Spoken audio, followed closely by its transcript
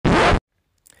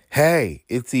Hey,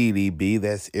 it's EDB.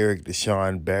 That's Eric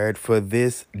Deshaun Barrett for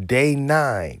this day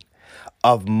 9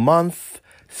 of month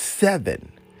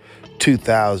 7,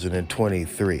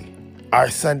 2023. Our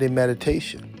Sunday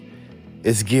meditation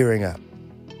is gearing up.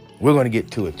 We're going to get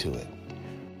to it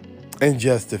in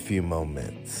just a few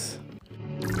moments.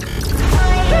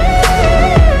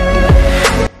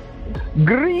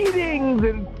 Greetings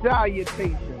and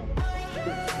salutations,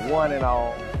 one and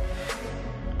all.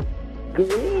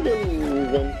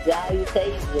 Greetings and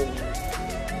salutations.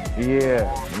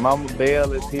 Yeah, Mama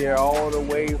Bell is here all the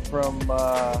way from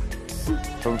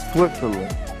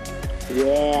Switzerland.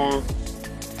 Yeah,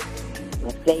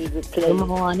 my favorite place. Good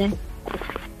morning.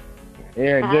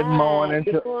 Yeah, good morning.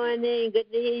 Good morning.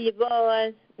 Good to hear you,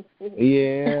 boys.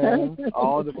 Yeah,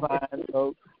 all the fine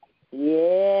folks.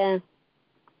 Yeah.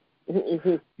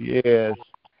 Yes.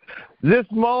 This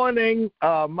morning,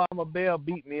 Mama Bell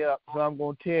beat me up, so I'm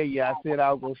going to tell you, I said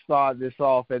I was going to start this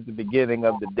off at the beginning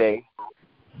of the day.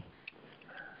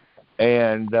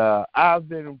 And I've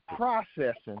been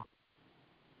processing,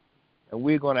 and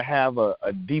we're going to have a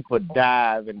deeper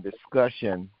dive and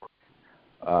discussion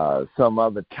some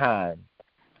other time.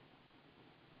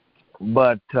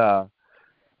 But the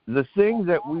thing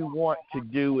that we want to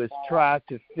do is try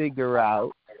to figure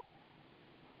out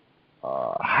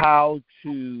how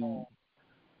to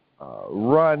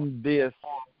run this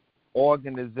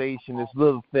organization, this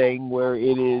little thing where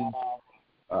it is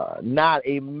not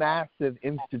a massive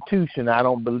institution. I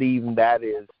don't believe that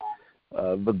is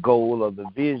the goal or the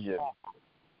vision.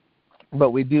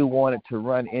 But we do want it to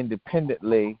run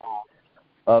independently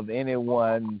of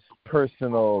anyone's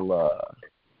personal,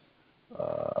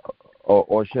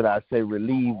 or should I say,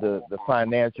 relieve the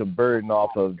financial burden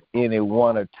off of any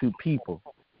one or two people.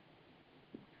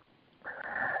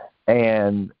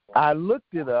 And I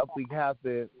looked it up. We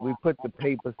put the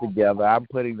papers together. I'm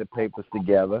putting the papers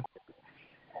together.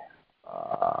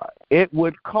 It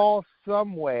would cost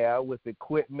somewhere with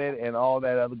equipment and all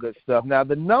that other good stuff. Now,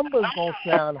 the numbers going to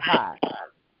sound high,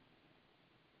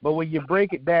 but when you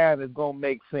break it down, it's going to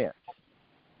make sense.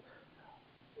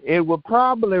 It would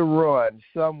probably run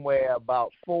somewhere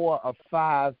about $4,000 or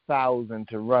 $5,000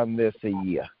 to run this a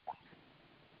year.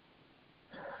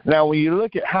 Now, when you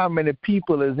look at how many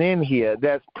people is in here,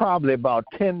 that's probably about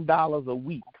 $10 a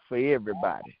week for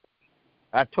everybody.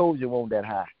 I told you it won't that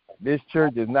high. This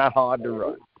church is not hard to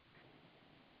run.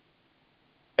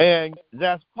 And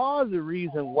that's part of the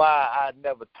reason why I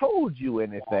never told you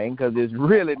anything, because it's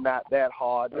really not that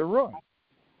hard to run.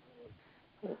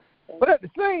 But at the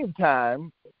same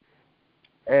time,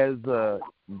 as a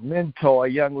mentor, a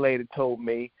young lady told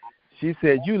me, she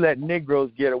said, you let Negroes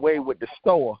get away with the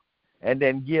store and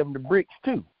then give them the bricks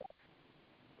too.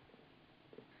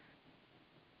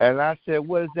 And I said,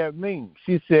 what does that mean?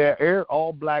 She said, Eric,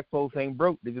 all black folks ain't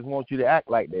broke. They just want you to act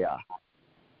like they are.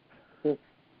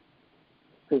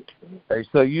 And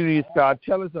so you need to start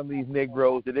telling some of these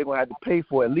Negroes that they're going to have to pay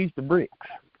for at least the bricks.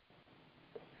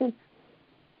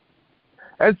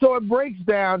 And so it breaks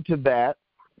down to that.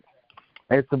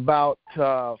 It's about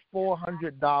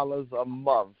 $400 a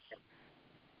month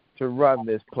to run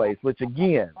this place, which,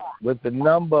 again, with the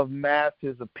number of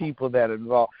masses of people that are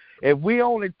involved, if we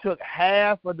only took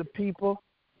half of the people,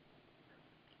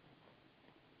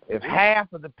 if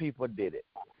half of the people did it,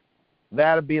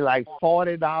 that would be like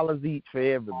 $40 each for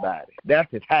everybody.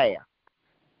 That's just half.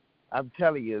 I'm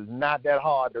telling you, it's not that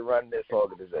hard to run this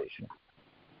organization.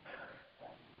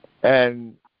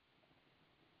 And,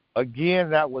 again,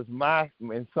 that was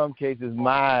in some cases,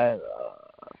 my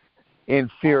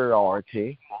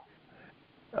inferiority.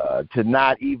 To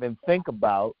not even think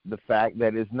about the fact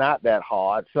that it's not that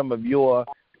hard. Some of your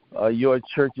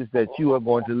churches that you are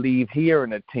going to leave here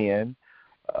and attend,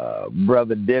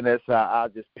 Brother Dennis, I'll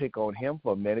just pick on him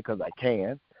for a minute because I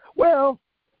can. Well,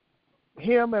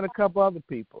 him and a couple other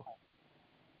people.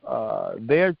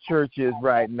 Their churches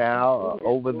right now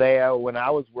over there, when I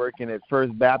was working at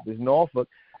First Baptist Norfolk,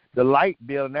 the light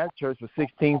bill in that church was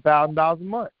 $16,000 a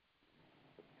month.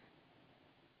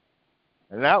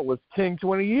 And that was 10,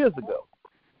 20 years ago.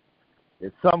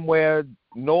 It's somewhere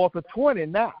north of 20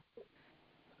 now.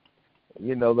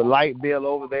 You know, the light bill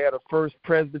over there at the First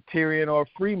Presbyterian or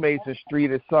Freemason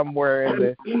Street is somewhere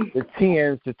in the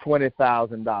tens to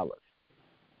 $20,000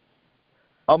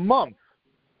 a month.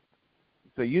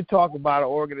 So you talk about an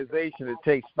organization that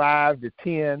takes 5 to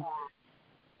 10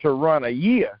 to run a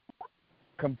year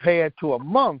compared to a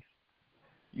month.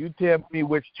 You tell me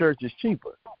which church is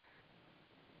cheaper.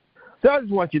 So I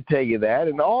just want to tell you that,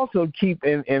 and also keep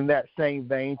in that same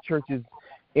vein, churches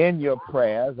in your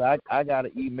prayers. I got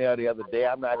an email the other day.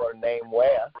 I'm not going to name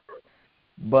where,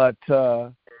 but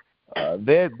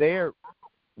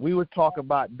We were talking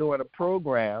about doing a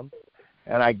program,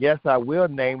 and I guess I will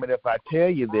name it if I tell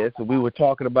you this. We were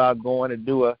talking about going and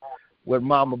do with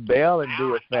Mama Bell and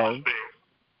do a thing,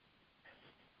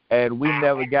 and we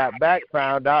never got back.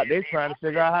 Found out they're trying to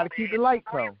figure out how to keep the lights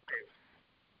on.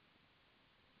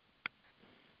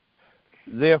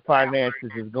 Their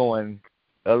finances is going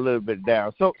a little bit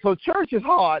down. So church is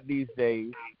hard these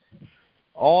days.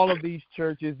 All of these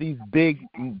churches, these big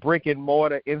brick and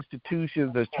mortar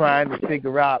institutions, are trying to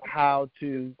figure out how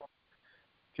to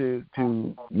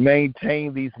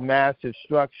maintain these massive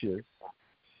structures.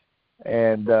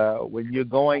 And when you're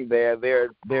going there,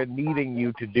 they're needing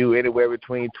you to do anywhere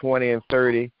between $20,000 and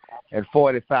 $30,000 and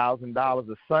 $40,000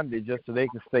 a Sunday just so they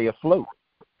can stay afloat.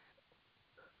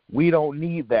 We don't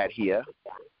need that here,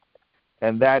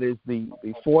 and that is the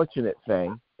fortunate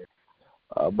thing.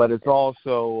 But it's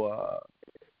also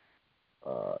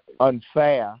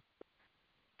unfair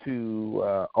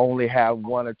to only have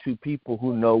one or two people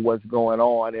who know what's going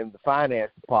on in the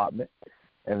finance department,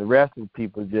 and the rest of the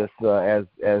people just, as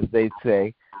they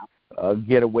say,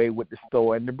 get away with the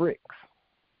store and the bricks.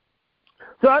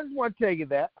 So I just want to tell you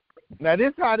that. Now, this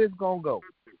is how this is going to go.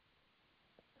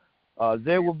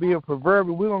 There will be a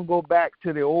proverbial, we're going to go back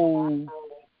to the old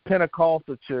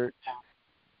Pentecostal church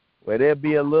where there'll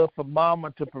be a little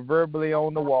thermometer proverbially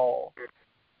on the wall.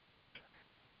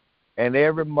 And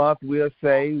every month we'll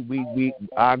say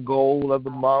our goal of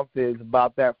the month is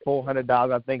about that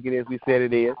 $400, I think it is. We said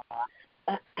it is.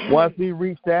 Once we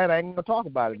reach that, I ain't going to talk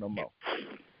about it no more.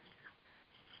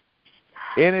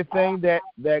 Anything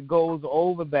that goes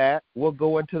over that will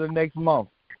go into the next month.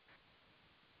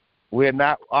 We're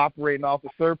not operating off a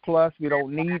surplus. We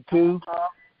don't need to.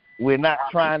 We're not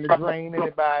trying to drain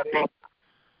anybody.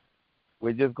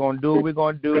 We're just going to do what we're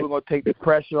going to do. We're going to take the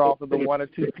pressure off of the one or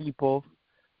two people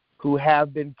who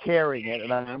have been carrying it.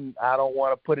 And I don't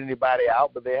want to put anybody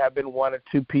out, but there have been one or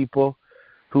two people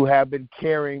who have been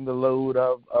carrying the load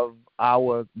of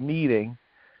our meeting.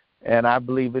 And I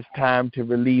believe it's time to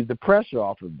relieve the pressure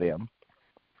off of them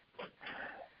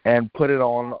and put it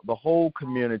on the whole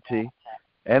community.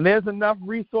 And there's enough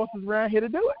resources around here to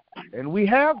do it. And we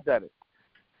have done it.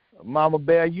 Mama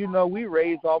Bear, you know we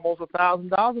raised almost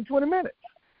 $1,000 in 20 minutes.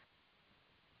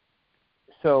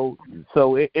 So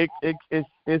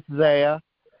it's there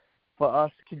for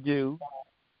us to do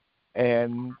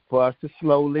and for us to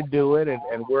slowly do it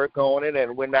and work on it.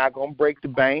 And we're not going to break the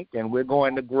bank, and we're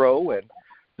going to grow. And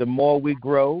the more we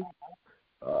grow,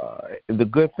 the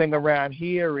good thing around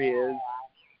here is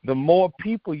the more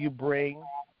people you bring,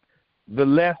 the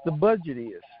less the budget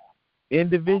is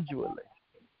individually.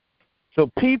 So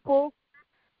people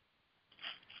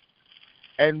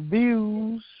and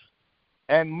views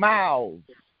and mouths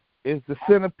is the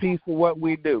centerpiece of what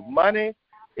we do. Money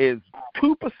is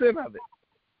 2% of it.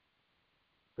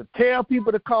 So tell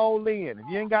people to call in. If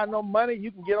you ain't got no money,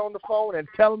 you can get on the phone and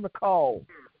tell them to call.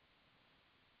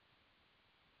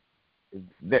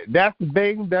 That's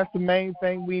the main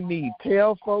thing we need.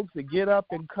 Tell folks to get up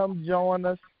and come join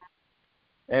us.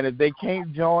 And if they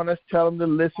can't join us, tell them to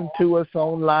listen to us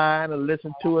online or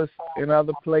listen to us in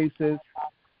other places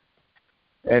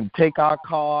and take our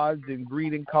cards and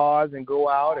greeting cards and go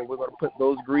out, and we're going to put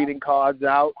those greeting cards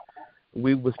out.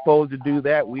 We were supposed to do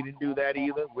that. We didn't do that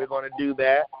either. We're going to do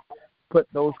that, put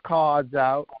those cards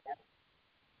out.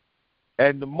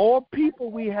 And the more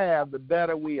people we have, the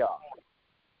better we are.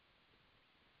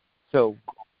 So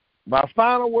my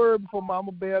final word before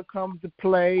Mama Bear comes to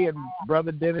play and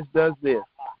Brother Dennis does this.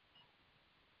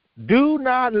 Do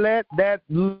not let that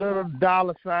little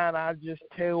dollar sign I just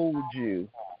told you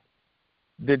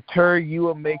deter you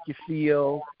or make you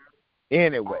feel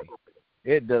anyway.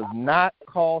 It does not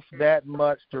cost that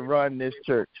much to run this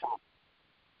church.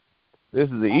 This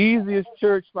is the easiest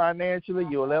church financially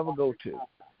you'll ever go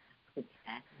to.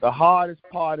 The hardest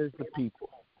part is the people.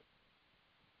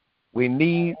 We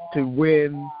need to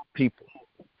win people.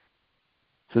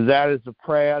 So that is the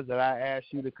prayer that I ask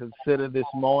you to consider this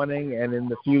morning and in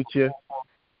the future.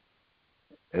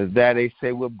 Is that they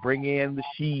say we'll bring in the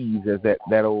sheaves, as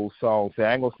that old song says.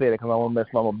 I ain't going to say that because I want to mess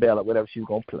Mama Bell up, whatever she's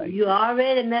going to play. You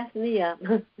already messed me up.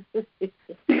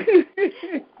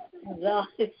 Lord.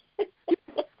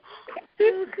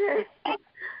 Okay.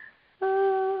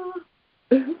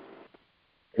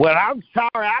 Well, I'm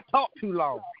sorry I talked too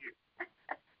long.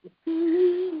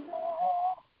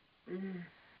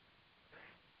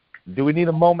 Do we need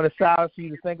a moment of silence for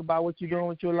you to think about what you're doing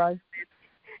with your life?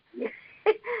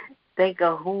 Think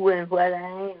of who and what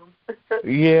I am.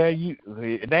 Yeah,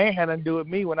 they ain't had nothing to do with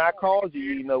me. When I called you,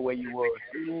 you didn't know where you were.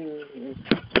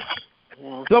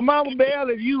 Yeah. So, Mama Bell,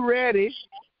 if you ready,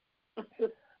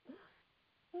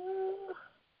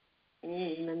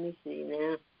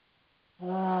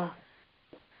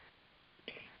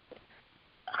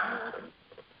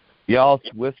 Y'all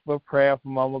whisper a prayer for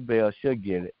Mama Bell. She'll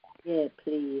get it. Yeah,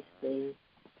 please.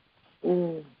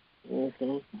 Okay.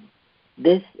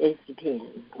 This is the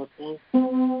pen, okay?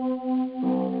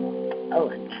 Oh,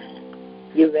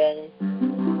 you ready?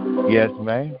 Yes,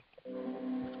 ma'am.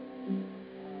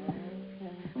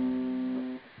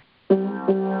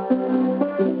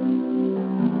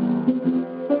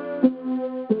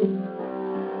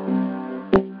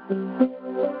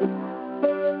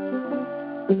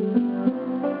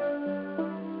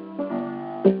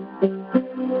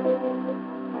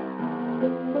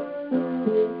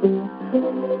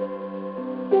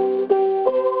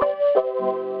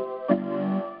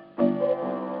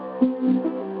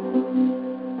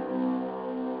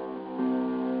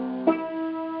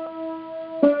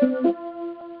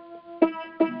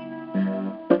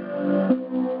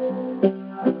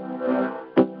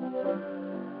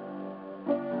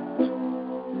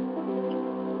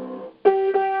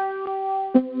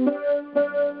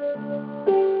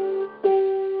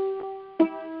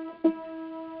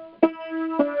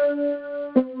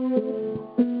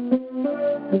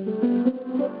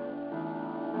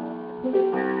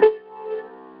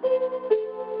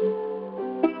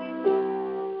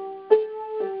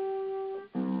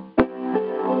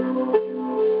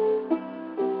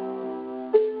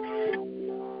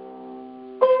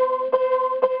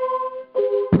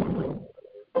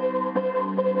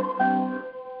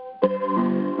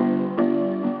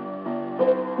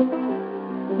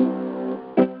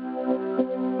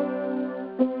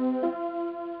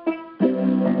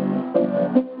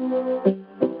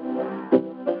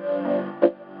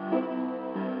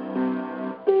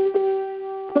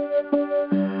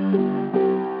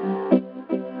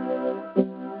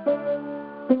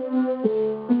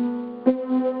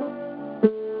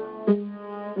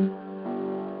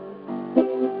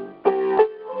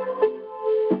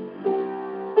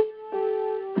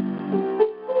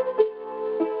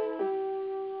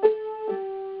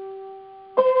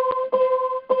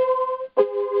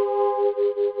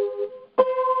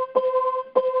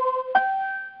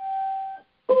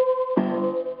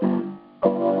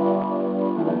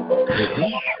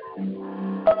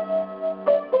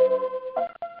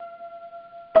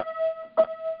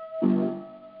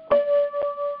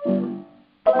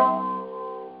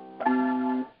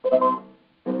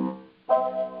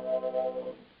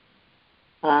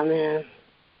 Amen.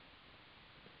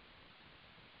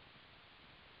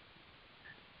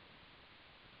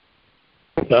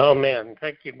 Oh, man.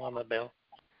 Thank you, Mama Bell.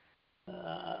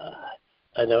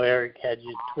 I know Eric had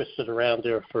you twisted around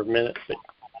there for a minute, but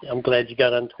I'm glad you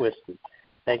got untwisted.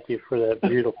 Thank you for that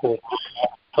beautiful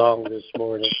song this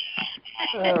morning.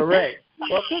 All right.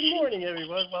 Well, good morning,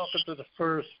 everyone. Welcome to the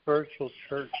first virtual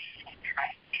church.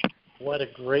 What a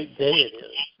great day it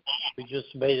is. We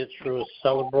just made it through a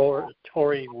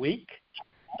celebratory week.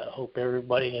 I hope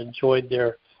everybody enjoyed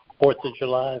their 4th of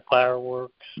July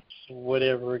fireworks,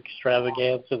 whatever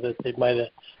extravaganza that they might have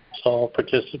saw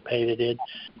participated in,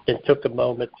 and took a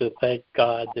moment to thank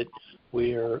God that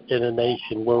we are in a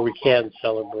nation where we can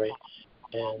celebrate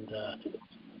and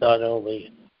not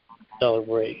only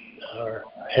celebrate our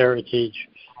heritage,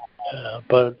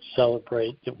 but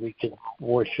celebrate that we can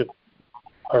worship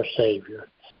our Savior.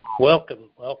 Welcome.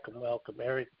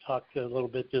 Eric talked a little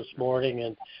bit this morning,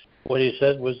 and what he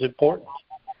said was important,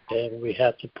 and we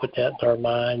have to put that in our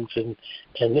minds and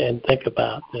think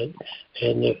about it.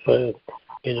 And if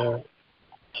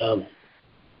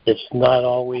it's not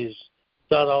always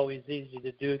easy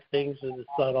to do things, and it's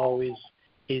not always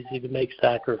easy to make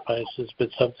sacrifices, but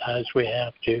sometimes we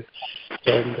have to,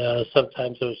 and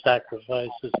sometimes those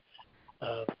sacrifices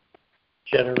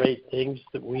generate things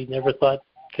that we never thought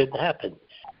could happen.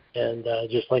 And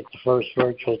just like the first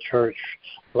virtual church,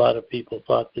 a lot of people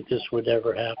thought that this would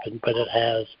never happen, but it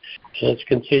has, and it's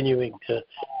continuing to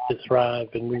thrive.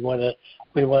 And we want to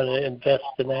invest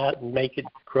in that and make it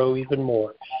grow even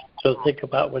more. So think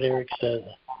about what Eric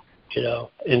said.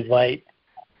 Invite,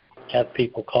 have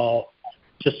people call,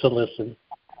 just to listen.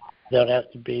 They don't have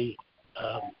to be,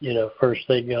 first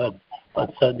thing on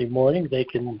Sunday morning. They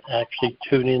can actually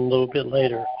tune in a little bit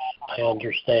later. I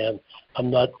understand. I'm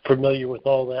not familiar with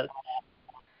all that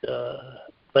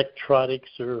electronics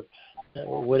or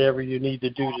whatever you need to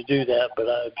do that, but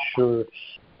I'm sure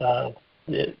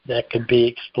that could be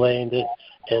explained,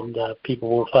 and people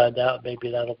will find out.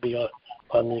 Maybe that'll be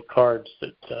on the cards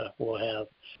that we'll have.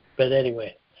 But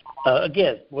anyway,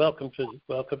 again, welcome to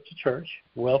church.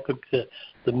 Welcome to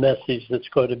the message that's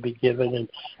going to be given,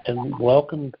 and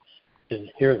welcome to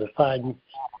hear the fine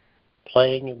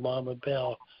playing of Mama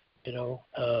Bell.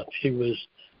 She was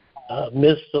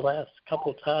missed the last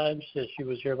couple times. She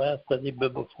was here last Sunday,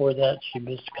 but before that she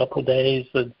missed a couple days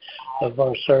of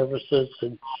our services,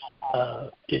 and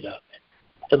it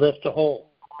left a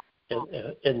hole.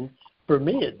 And for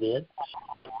me it did.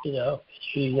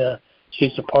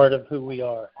 She's a part of who we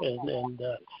are, and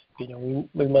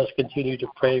we must continue to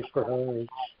pray for her, and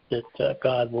that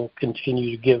God will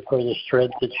continue to give her the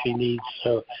strength that she needs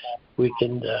so we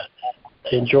can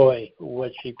enjoy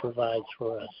what she provides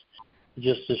for us.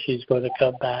 Just as she's going to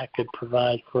come back and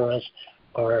provide for us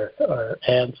our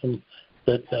anthem,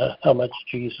 that how much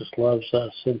Jesus loves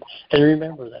us. And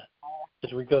remember that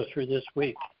as we go through this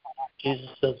week. Jesus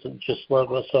doesn't just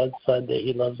love us on Sunday.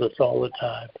 He loves us all the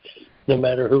time. No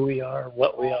matter who we are,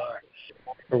 what we are,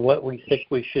 or what we think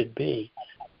we should be,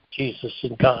 Jesus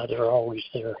and God are always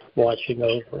there watching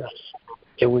over us.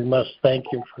 And we must thank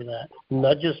Him for that.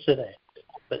 Not just today,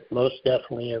 but most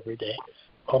definitely every day.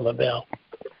 On the bell.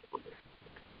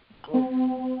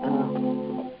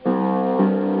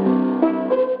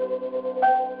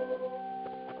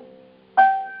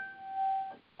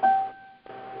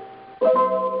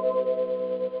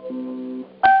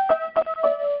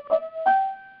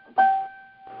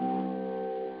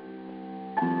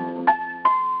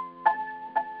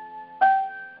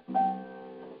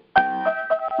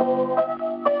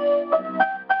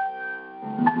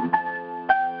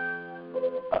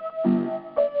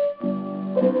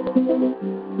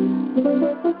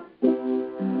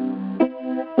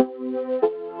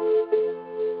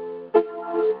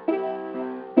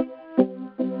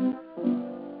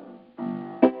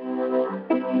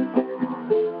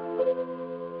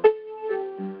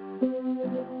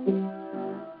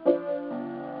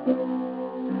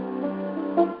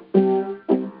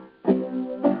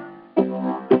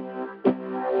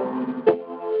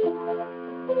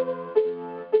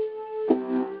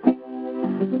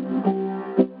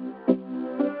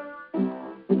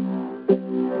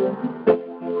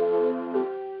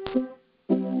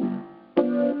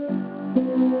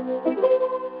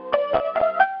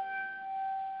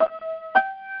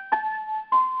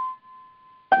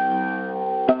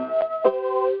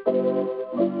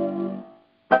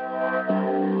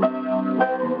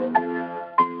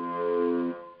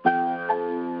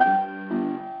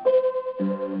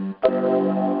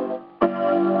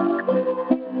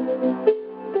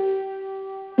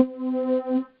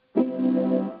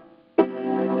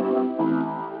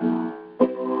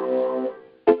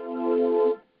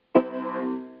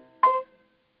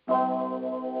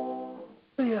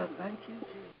 Thank you,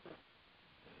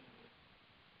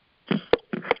 Jesus.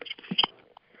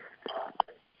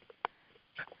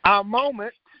 Our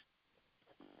moment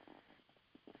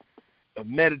of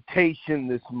meditation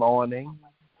this morning,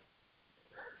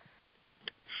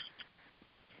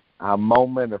 our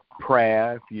moment of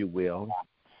prayer, if you will.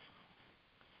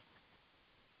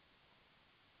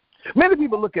 Many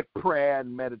people look at prayer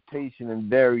and meditation in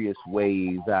various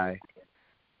ways. I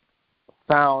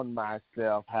found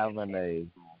myself having a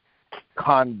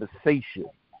conversation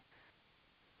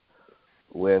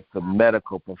with a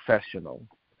medical professional.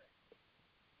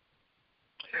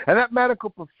 And that medical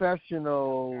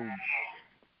professional,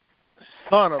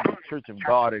 son of the Church of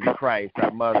God in Christ, I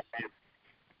must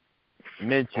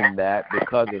mention that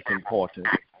because it's important.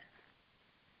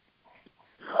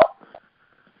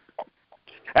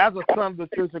 As a son of the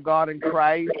Church of God in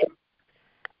Christ,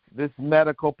 this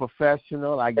medical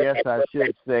professional, I guess I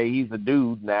should say he's a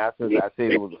dude now since I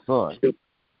said it was a son.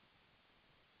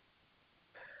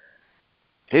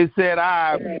 He said,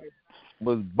 I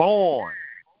was born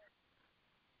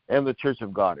in the Church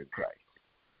of God in Christ.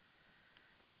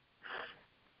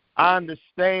 I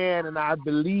understand and I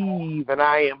believe and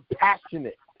I am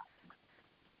passionate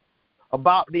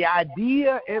about the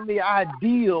idea and the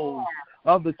ideals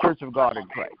of the Church of God in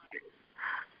Christ.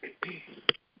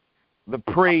 The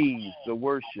praise, the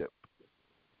worship,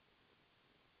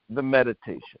 the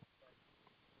meditation.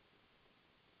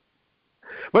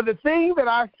 But the thing that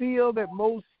I feel that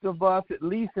most of us, at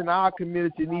least in our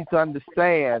community, need to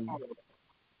understand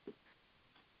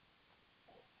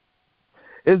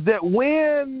is that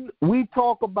when we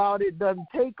talk about it, doesn't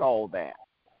take all that.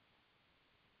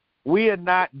 We are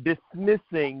not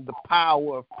dismissing the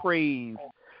power of praise,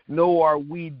 nor are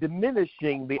we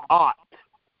diminishing the art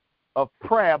of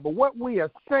prayer. But what we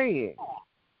are saying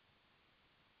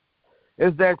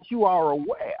is that you are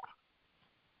aware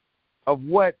of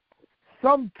what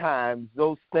sometimes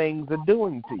those things are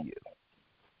doing to you.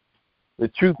 The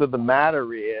truth of the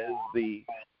matter is the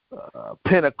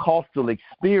Pentecostal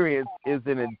experience is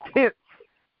an intense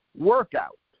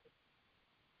workout,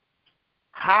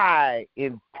 high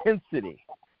intensity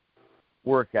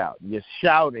workout. You're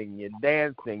shouting, you're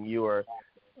dancing, you're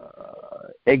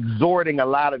exerting a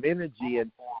lot of energy.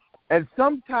 And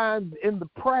sometimes in the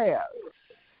prayers,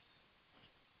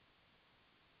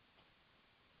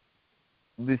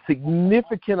 the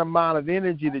significant amount of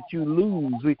energy that you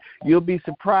lose, you'll be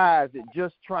surprised at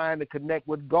just trying to connect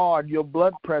with God. Your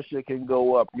blood pressure can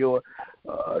go up, your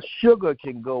sugar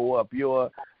can go up,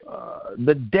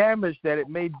 the damage that it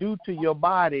may do to your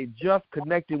body just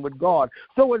connecting with God.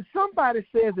 So when somebody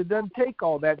says it doesn't take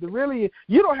all that, really,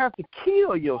 you don't have to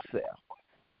kill yourself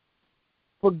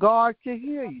for God to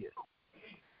hear you.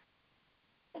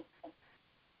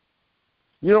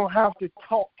 You don't have to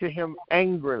talk to him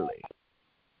angrily.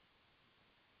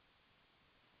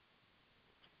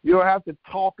 You don't have to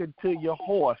talk until you're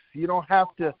hoarse. You don't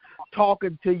have to talk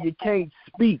until you can't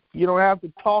speak. You don't have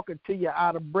to talk until you're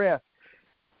out of breath.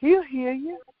 He'll hear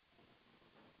you.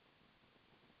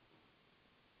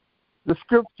 The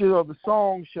scripture or the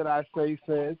song, should I say,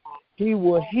 says, he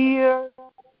will hear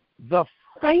the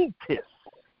faintest,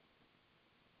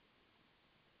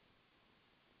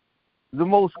 the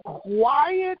most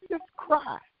quietest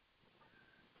cry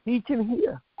he can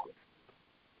hear.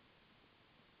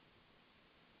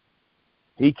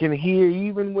 He can hear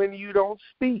even when you don't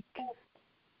speak.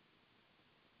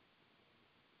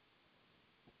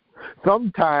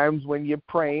 Sometimes when you're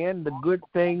praying, the good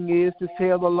thing is to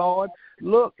tell the Lord,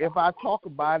 look, if I talk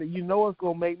about it, you know it's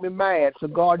going to make me mad. So,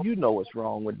 God, you know what's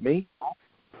wrong with me.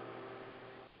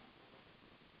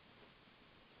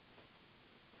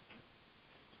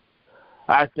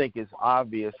 I think it's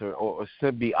obvious or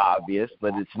should be obvious,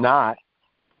 but it's not,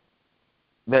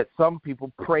 that some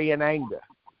people pray in anger.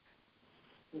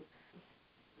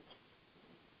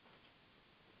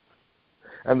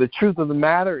 And the truth of the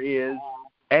matter is,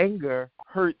 anger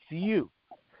hurts you.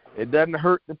 It doesn't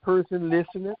hurt the person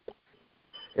listening.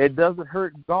 It doesn't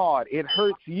hurt God. It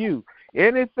hurts you.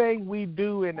 Anything we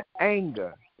do in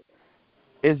anger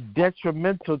is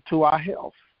detrimental to our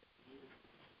health.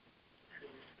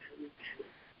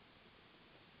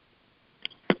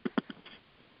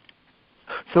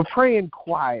 So praying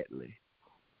quietly,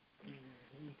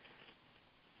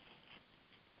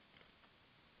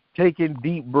 taking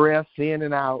deep breaths in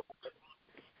and out.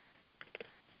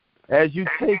 As you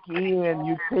take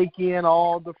in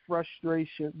all the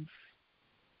frustrations.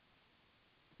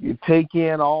 You take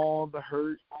in all the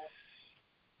hurt.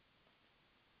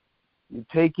 You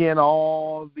take in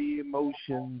all the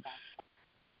emotions.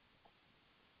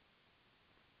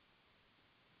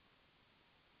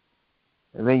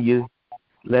 And then you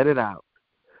let it out.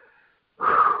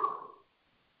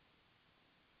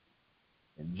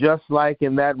 And just like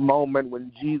in that moment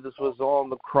when Jesus was on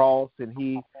the cross and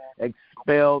he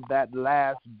expelled that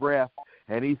last breath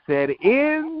and he said,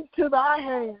 into thy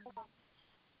hands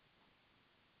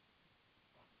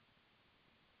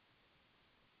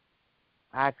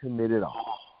I commit it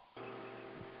all.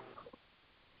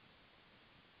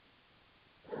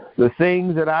 The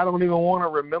things that I don't even want to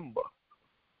remember.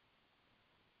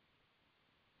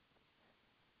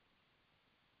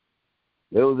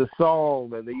 There was a song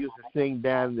that they used to sing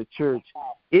down in the church.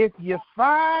 If you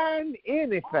find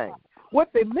anything. What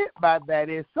they meant by that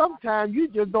is sometimes you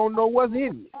just don't know what's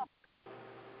in you.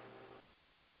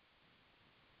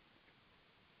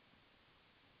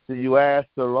 So you ask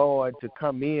the Lord to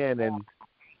come in and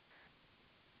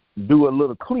do a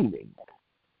little cleaning.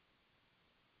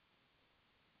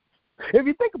 If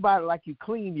you think about it like you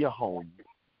clean your home.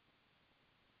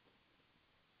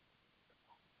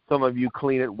 Some of you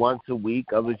clean it once a week.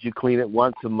 Others you clean it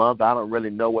once a month. I don't really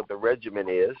know what the regimen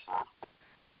is.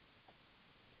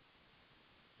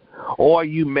 Or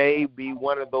you may be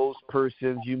one of those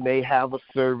persons, you may have a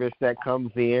service that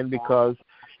comes in because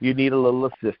you need a little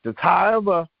assistance.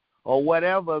 However, or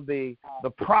whatever the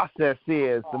process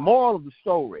is, the moral of the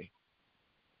story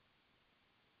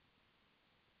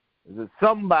is that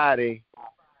somebody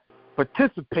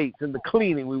participates in the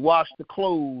cleaning. We wash the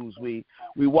clothes, we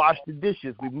wash the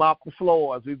dishes, we mop the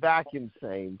floors, we vacuum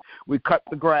same, we cut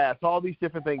the grass, all these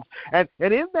different things. And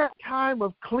in that time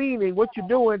of cleaning, what you're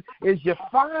doing is you're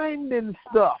finding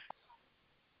stuff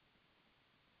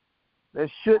that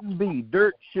shouldn't be.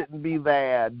 Dirt shouldn't be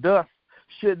there. Dust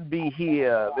shouldn't be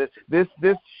here. This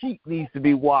sheet needs to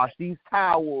be washed. These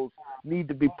towels need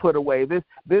to be put away. This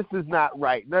is not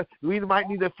right. We might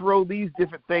need to throw these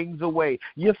different things away.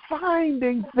 You're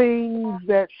finding things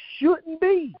that shouldn't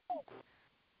be.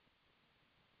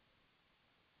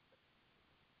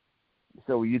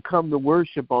 So when you come to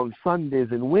worship on Sundays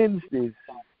and Wednesdays,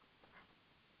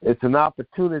 it's an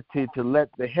opportunity to let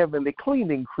the heavenly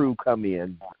cleaning crew come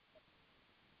in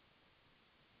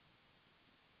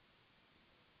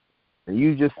and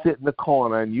you just sit in the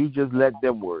corner and you just let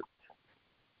them work.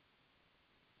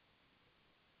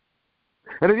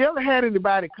 And if you ever had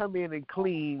anybody come in and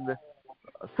clean,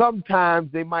 sometimes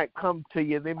they might come to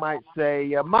you and they might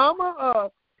say, Mama,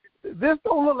 this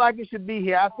don't look like it should be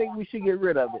here. I think we should get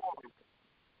rid of it.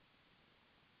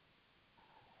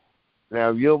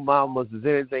 Now, if your mamas is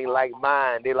anything like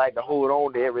mine, they like to hold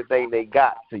on to everything they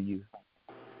got for you.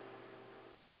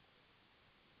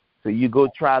 So you go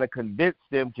try to convince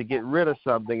them to get rid of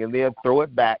something, and they'll throw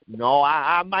it back. No,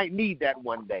 I might need that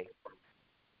one day.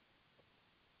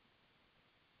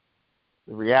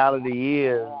 The reality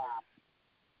is,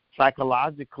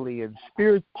 psychologically and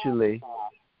spiritually,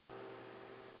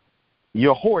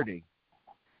 you're hoarding.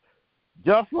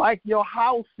 Just like your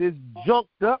house is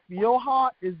junked up, your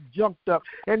heart is junked up.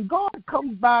 And God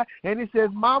comes by and he says,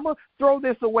 Mama, throw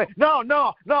this away. No,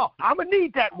 I'm going to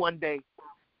need that one day.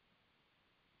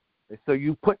 And so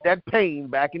you put that pain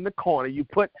back in the corner. You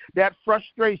put that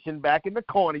frustration back in the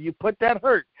corner. You put that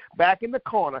hurt back in the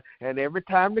corner. And every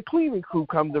time the cleaning crew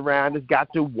comes around, it's got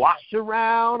to wash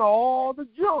around all the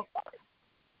junk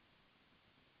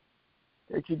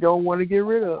that you don't want to get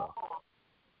rid of.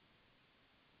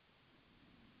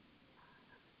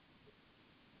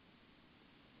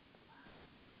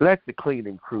 Let the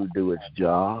cleaning crew do its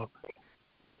job.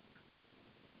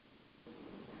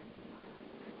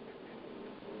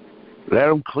 Let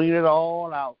them clean it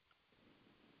all out.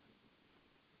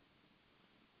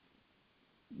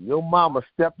 Your mama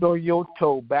stepped on your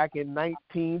toe back in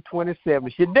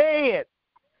 1927. She's dead.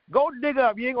 Go dig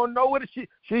up. You ain't going to know what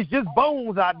she's just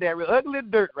bones out there, ugly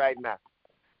dirt right now.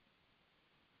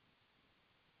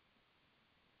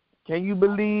 Can you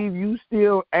believe you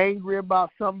still angry about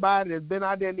somebody that's been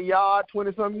out there in the yard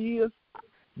 20-some years?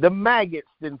 The maggots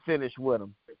didn't finish with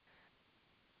them.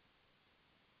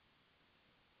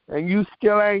 And you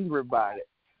still angry about it.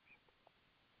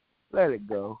 Let it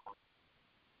go.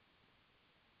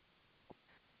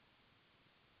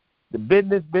 The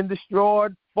business been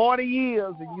destroyed 40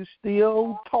 years and you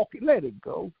still talking. Let it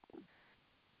go.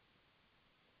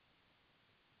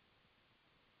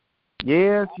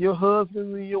 Yes, your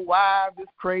husband and your wife is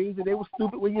crazy. They were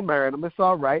stupid when you married them. It's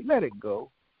all right. Let it go.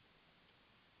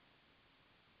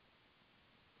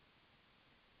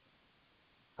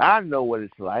 I know what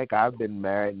it's like. I've been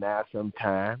married now some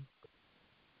time.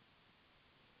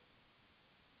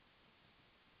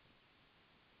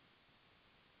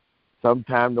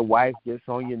 Sometimes the wife gets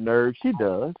on your nerves. She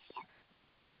does.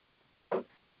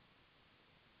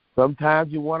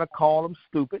 Sometimes you want to call them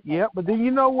stupid. Yeah, but then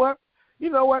you know what?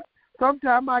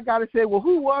 Sometimes I got to say, well,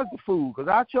 who was the fool? Because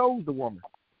I chose the woman.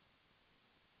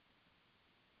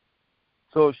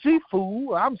 So if she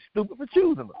fool, I'm stupid for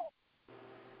choosing her.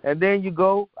 And then you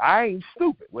go, I ain't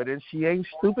stupid. Well, then she ain't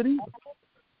stupid either.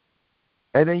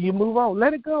 And then you move on.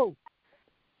 Let it go.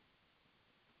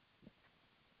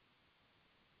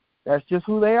 That's just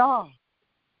who they are.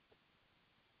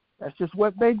 That's just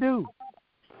what they do.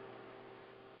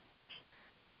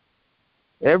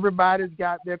 Everybody's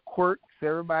got their quirks.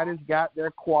 Everybody's got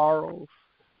their quarrels.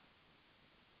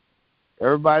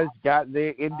 Everybody's got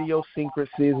their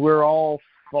idiosyncrasies. We're all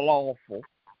lawful.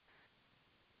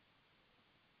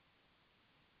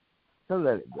 So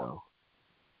let it go.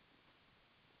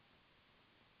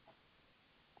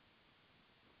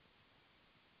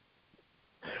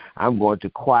 I'm going to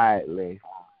quietly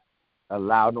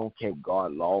don't take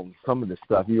God long. Some of the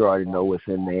stuff you already know what's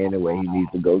in there anyway. He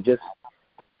needs to go. Just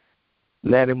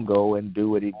let him go and do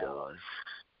what he does.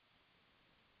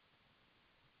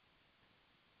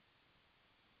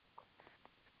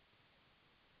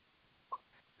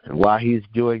 And while he's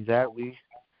doing that, we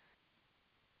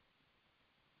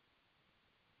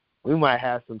might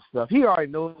have some stuff. He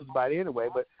already knows about it anyway,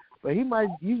 but he might.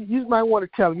 You might want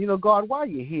to tell him, God, why are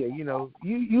you here?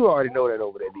 You already know that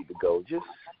over there need to go. Just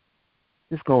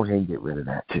go ahead and get rid of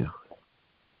that too.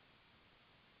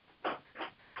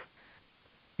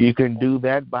 You can do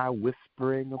that by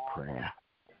whispering a prayer.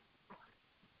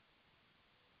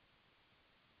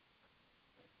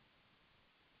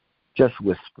 Just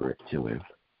whisper it to him.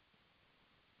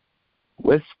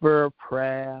 Whisper a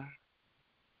prayer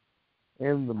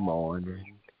in the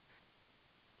morning.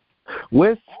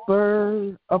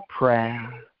 Whisper a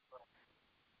prayer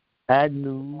at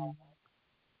noon.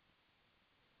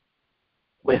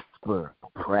 Whisper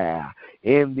a prayer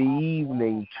in the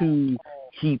evening to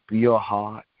keep your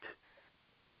heart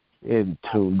in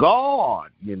tune.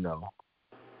 God,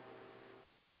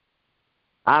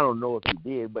 I don't know if you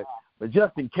did, but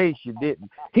just in case you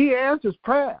didn't, he answers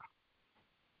prayer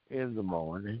in the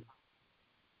morning.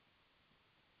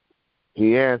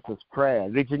 He answers prayer.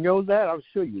 Did you know that? I'm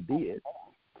sure you did.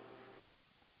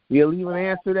 He'll even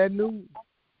answer that news.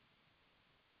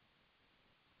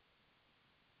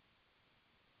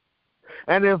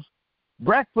 And if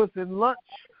breakfast and lunch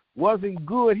wasn't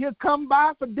good, he'll come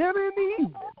by for dinner in the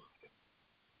evening,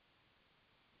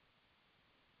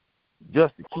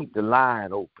 just to keep the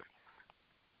line open,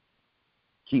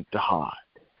 keep the heart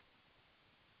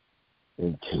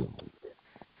in tune.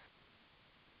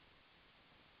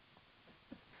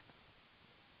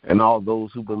 And all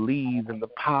those who believe in the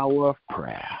power of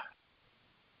prayer,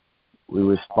 we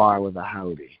respond with a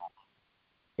howdy.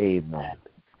 Amen.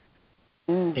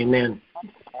 Amen.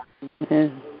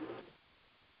 Amen.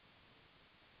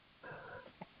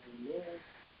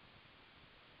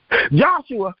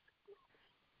 Joshua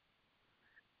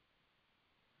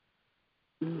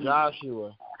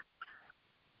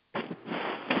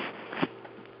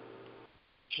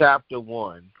chapter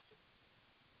 1.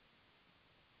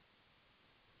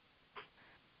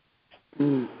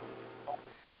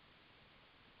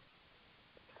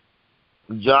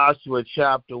 Joshua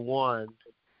chapter 1.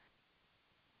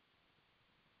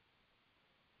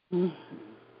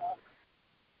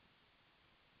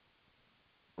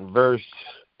 Verse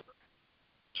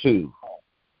 2.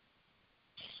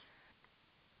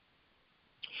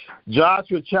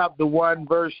 Joshua chapter 1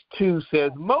 verse 2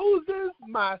 says, Moses,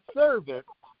 my servant,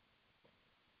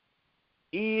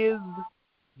 is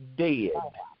dead.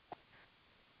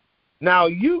 Now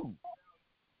you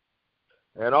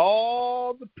and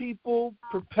all the people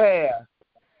prepare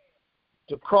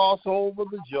to cross over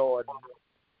the Jordan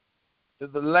to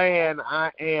the land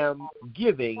I am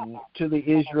giving to the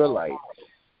Israelites.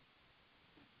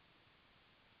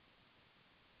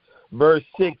 Verse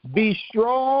 6, be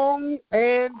strong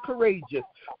and courageous,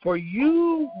 for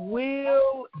you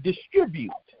will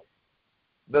distribute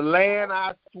the land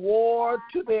I swore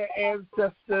to their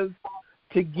ancestors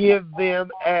to give them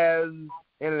as an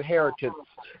inheritance.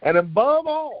 And above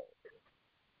all,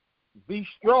 be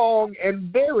strong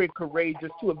and very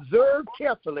courageous to observe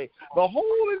carefully the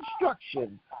whole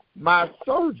instruction my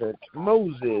servant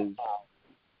Moses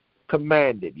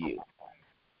commanded you.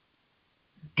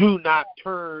 Do not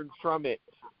turn from it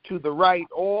to the right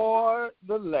or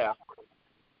the left,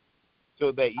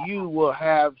 so that you will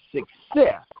have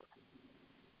success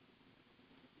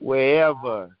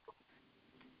wherever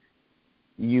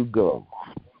you go.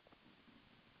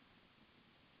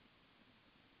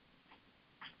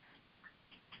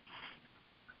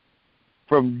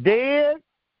 From dead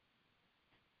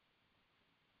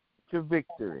to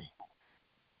victory.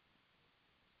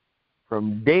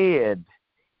 From dead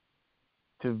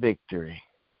to victory.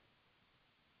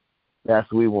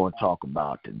 That's what we want to talk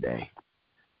about today.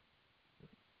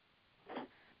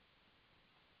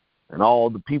 And all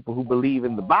the people who believe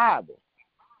in the Bible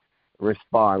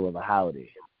respond with a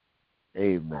howdy.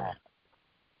 Amen.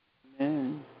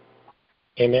 Amen.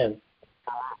 Amen.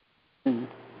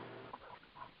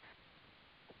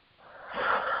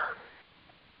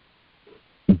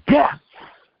 Death.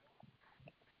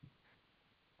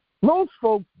 Most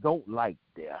folks don't like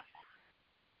death.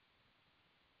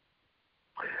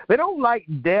 They don't like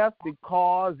death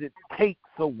because it takes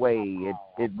away,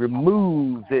 it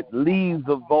removes, it leaves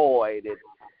a void,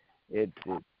 it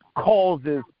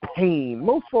causes pain.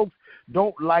 Most folks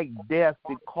don't like death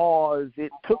because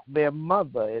it took their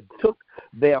mother, it took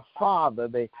their father.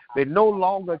 They no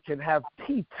longer can have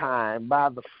tea time by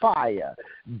the fire.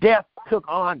 Death took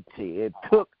auntie, it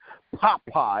took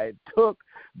papa, it took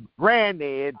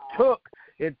granny, it took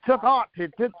aunt,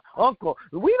 it took uncle.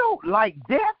 We don't like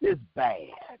death. Is bad.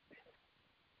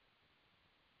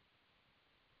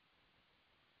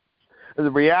 The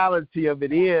reality of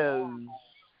it is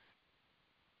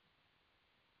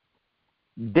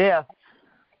death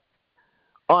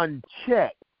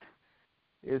unchecked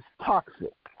is toxic.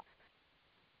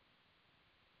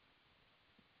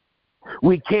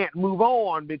 We can't move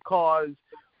on because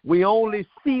we only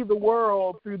see the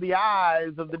world through the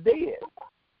eyes of the dead.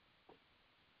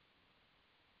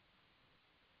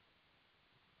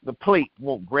 The plate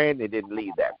won't, Granny didn't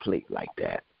leave that plate like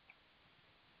that.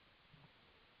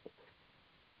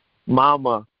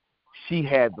 Mama, she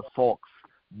had the forks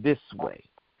this way.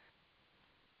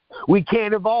 We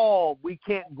can't evolve. We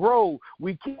can't grow.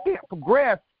 We can't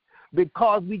progress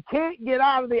because we can't get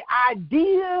out of the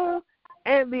idea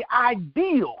and the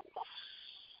ideals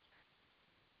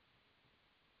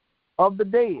of the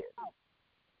dead.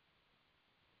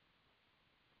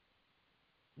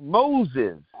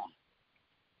 Moses,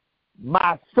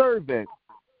 my servant,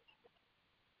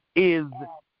 is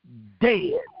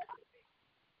dead.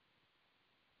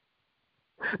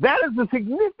 That is a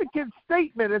significant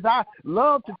statement, as I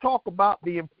love to talk about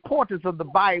the importance of the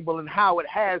Bible and how it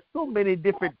has so many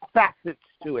different facets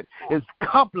to it. It's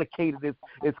complicated,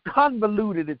 it's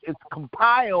convoluted, it's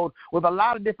compiled with a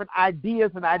lot of different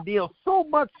ideas and ideals, so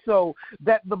much so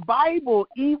that the Bible,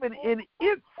 even in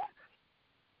its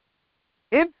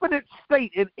infinite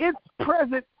state, in its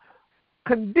present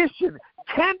condition,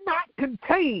 cannot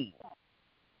contain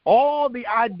all the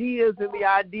ideas and the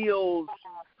ideals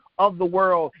of the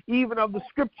world, even of the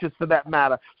scriptures for that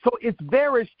matter. So it's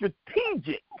very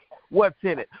strategic what's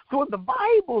in it. So when the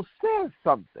Bible says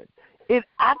something, it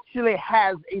actually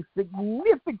has a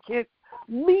significant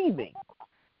meaning.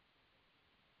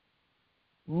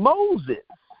 Moses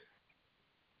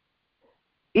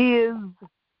is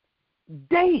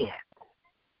dead.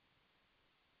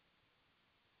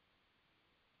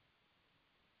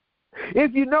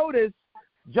 If you notice,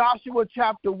 Joshua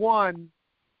chapter 1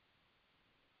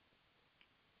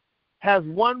 has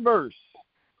one verse.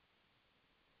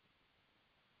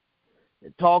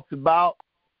 It talks about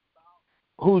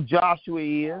who Joshua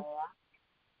is.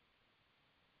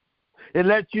 It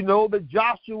lets you know that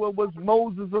Joshua was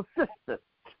Moses' assistant.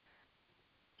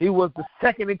 He was the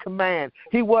second in command.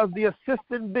 He was the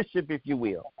assistant bishop, if you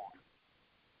will.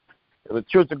 In the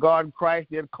Church of God in Christ,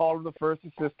 they had called him the first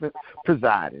assistant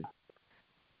presiding.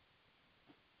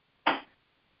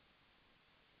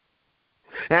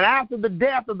 And after the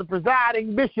death of the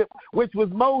presiding bishop, which was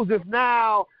Moses,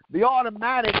 now the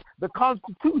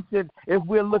Constitution, if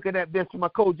we're looking at this from a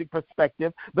Kojic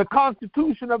perspective, the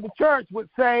Constitution of the church would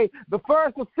say the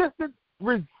first assistant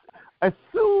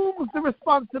assumes the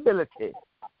responsibility.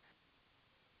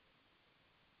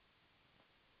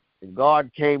 And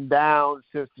God came down,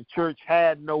 since the church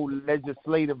had no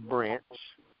legislative branch.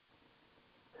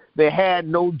 They had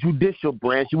no judicial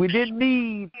branch. We didn't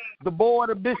need the board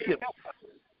of bishops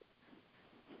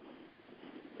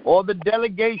or the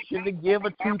delegation to give a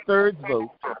 2/3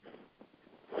 vote.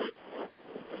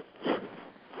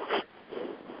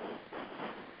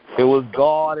 It was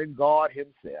God and God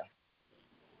himself.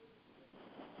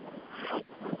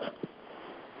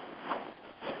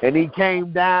 And he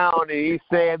came down and he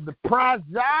said, the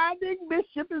presiding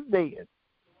bishop is dead.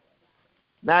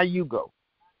 Now you go.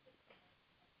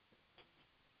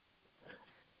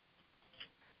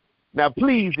 Now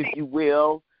please, if you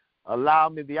will, allow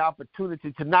me the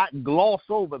opportunity to not gloss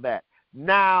over that.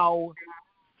 Now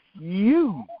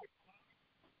you.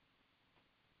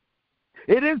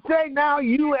 It didn't say now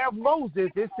you have Moses.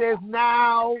 It says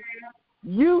now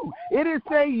you. It didn't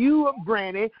say you of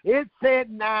Granny. It said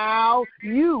now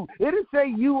you. It didn't say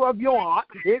you of your aunt.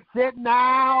 It said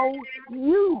now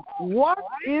you. What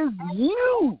is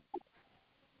you?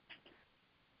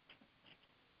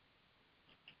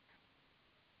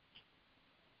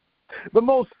 The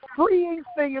most freeing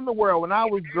thing in the world when I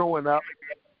was growing up,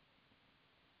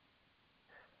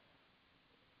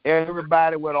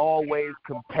 everybody would always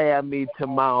compare me to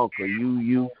my uncle.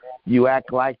 You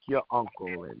act like your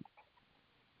uncle.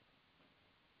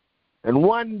 And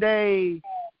one day,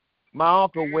 my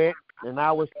uncle went, and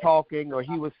I was talking, or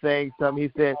he was saying something.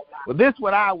 He said, well, this is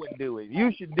what I would do. It.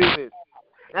 You should do this.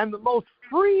 And the most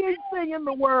freeing thing in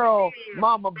the world,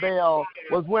 Mama Bell,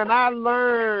 was when I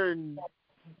learned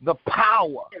the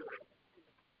power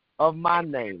of my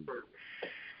name.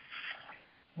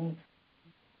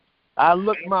 I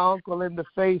looked my uncle in the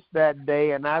face that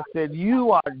day, and I said,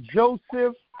 you are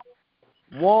Joseph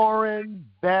Warren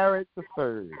Barrett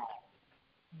III.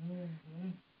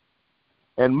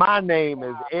 And my name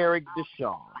is Eric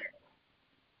Deshawn.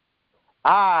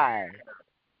 I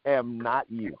am not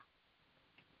you.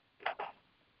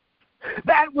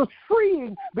 That was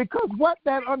freeing, because what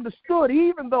that understood,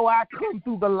 even though I come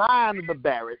through the line of the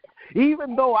Barretts,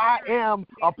 even though I am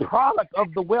a product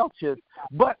of the Welches,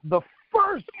 but the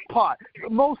first part, the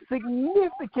most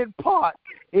significant part,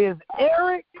 is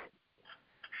Eric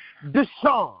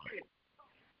Deshawn.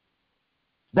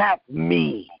 That's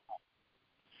me.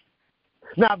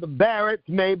 Now, the Barretts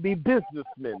may be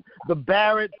businessmen. The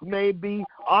Barretts may be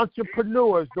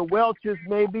entrepreneurs. The Welches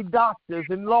may be doctors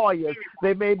and lawyers.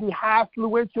 They may be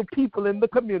high-influential people in the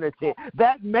community.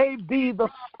 That may be the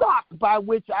stock by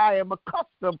which I am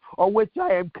accustomed or which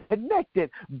I am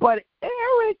connected. But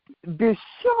Eric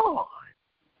Deshawn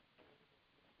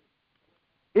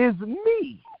is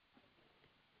me.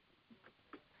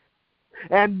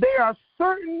 And there are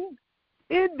certain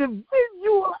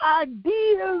individual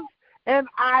ideas and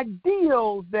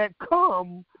ideals that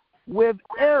come with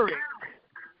Eric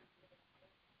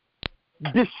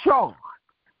Deshawn.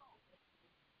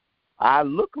 I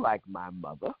look like my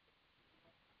mother.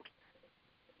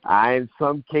 I, in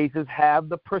some cases, have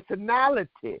the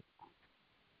personality.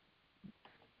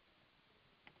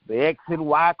 The X and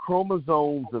Y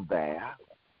chromosomes are there.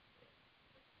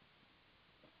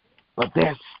 But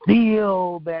there's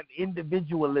still that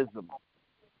individualism,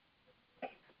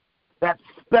 that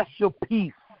special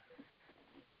piece.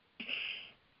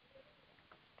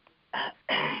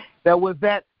 There was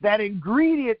that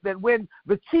ingredient that when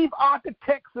the chief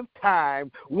architects of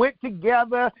time went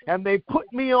together and they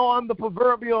put me on the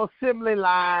proverbial assembly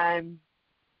line,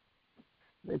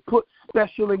 they put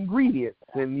special ingredients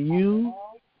in you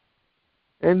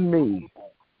and me.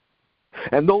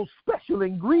 And those special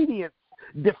ingredients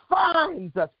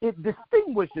defines us. It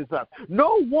distinguishes us.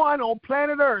 No one on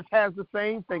planet Earth has the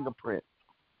same fingerprint.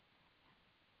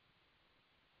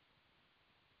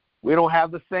 We don't have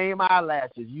the same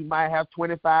eyelashes. You might have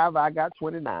 25, I got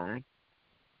 29.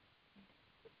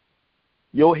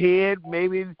 Your head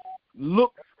maybe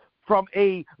looks from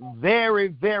a very,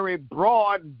 very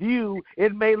broad view.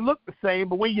 It may look the same,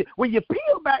 but when you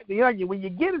peel back the onion, when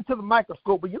you get into the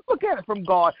microscope, when you look at it from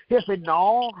God, he'll say,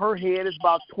 no, her head is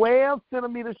about 12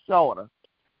 centimeters shorter.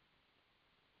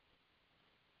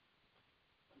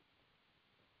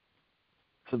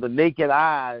 To the naked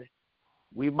eye,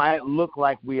 we might look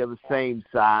like we are the same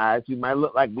size. We might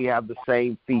look like we have the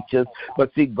same features. But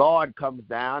see, God comes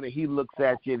down and he looks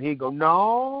at you and he goes,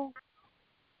 no,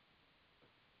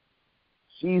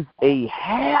 she's a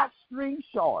half string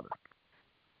shorter.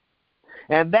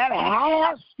 And that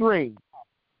half string,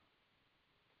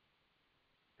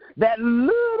 that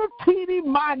little teeny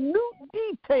minute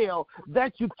detail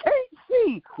that you can't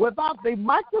see without the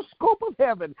microscope of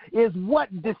heaven is what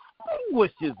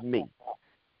distinguishes me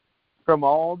from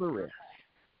all the rest.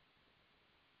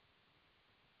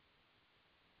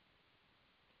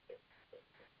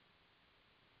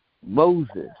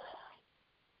 Moses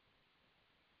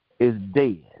is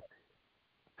dead,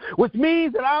 which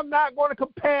means that I'm not going to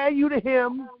compare you to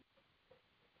him.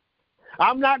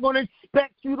 I'm not going to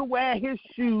expect you to wear his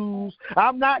shoes.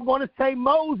 I'm not going to say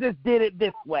Moses did it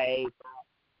this way.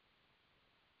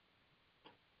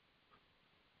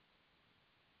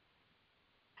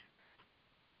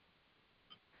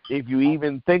 If you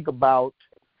even think about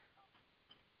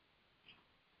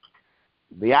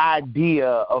the idea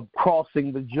of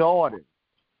crossing the Jordan,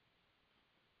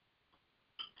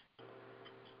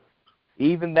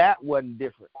 even that wasn't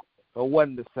different or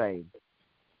wasn't the same.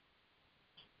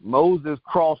 Moses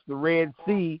crossed the Red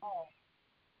Sea,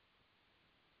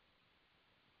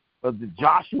 but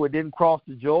Joshua didn't cross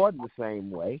the Jordan the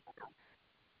same way.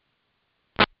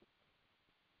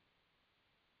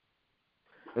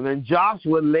 And then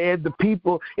Joshua led the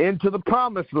people into the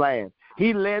promised land.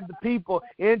 He led the people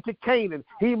into Canaan.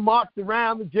 He marched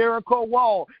around the Jericho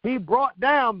wall. He brought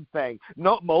down the thing.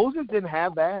 No, Moses didn't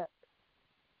have that.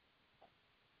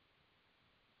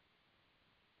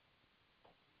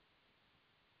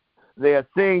 There are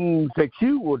things that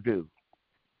you will do.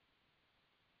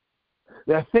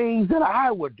 There are things that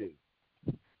I will do,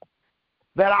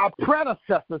 that our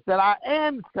predecessors, that our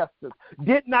ancestors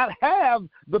did not have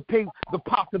the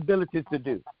possibilities to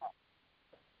do.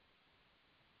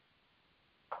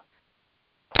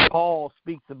 Paul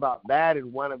speaks about that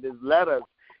in one of his letters.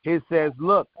 He says,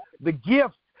 look, the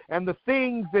gifts and the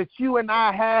things that you and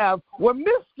I have were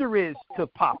mysteries to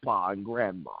Papa and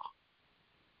Grandma.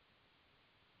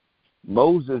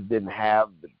 Moses didn't have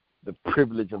the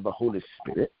privilege of the Holy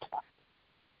Spirit.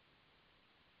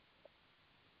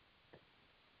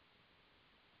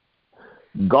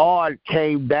 God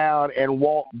came down and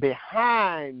walked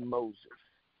behind Moses.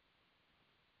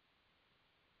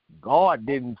 God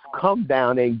didn't come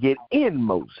down and get in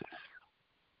Moses.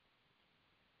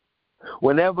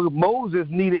 Whenever Moses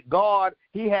needed God,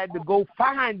 he had to go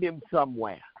find him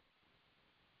somewhere.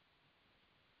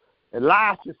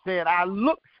 Elisha said, I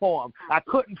looked for him. I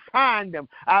couldn't find him.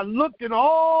 I looked in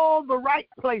all the right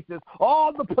places,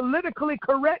 all the politically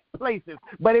correct places,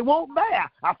 but he wasn't there.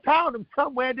 I found him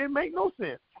somewhere. It didn't make no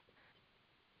sense.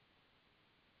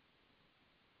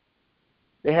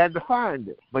 They had to find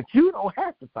him. But you don't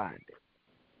have to find him.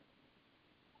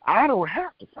 I don't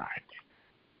have to find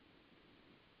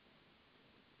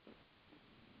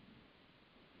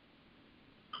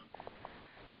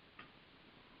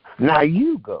him. Now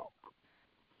you go.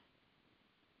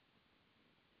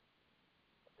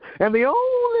 And the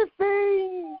only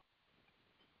thing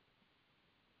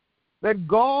that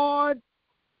God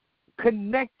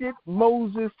connected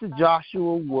Moses to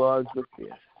Joshua was with this.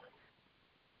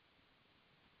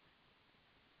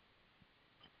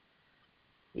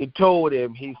 He told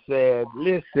him, he said,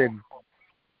 listen,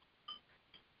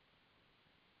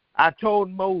 I told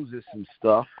Moses some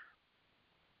stuff.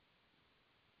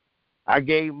 I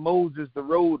gave Moses the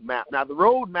roadmap. Now, the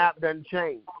roadmap doesn't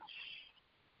change.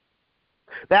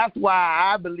 That's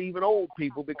why I believe in old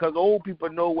people, because old people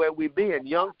know where we've been.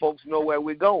 Young folks know where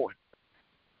we're going.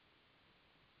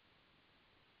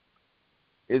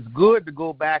 It's good to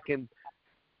go back and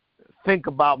think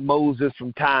about Moses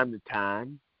from time to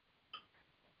time.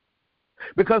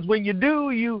 Because when you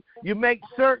do, you make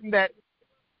certain that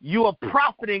you are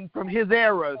profiting from his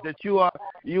errors, that you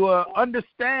are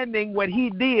understanding what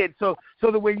he did, so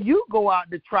that when you go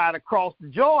out to try to cross the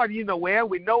Jordan, you know where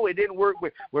we know it didn't work.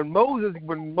 When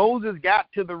Moses got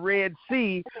to the Red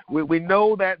Sea, we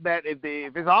know that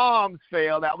if his arms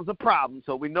failed, that was a problem.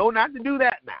 So we know not to do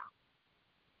that now.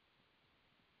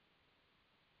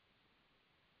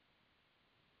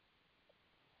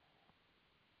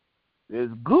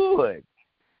 It's good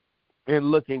in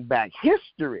looking back.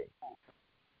 History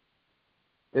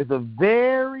is a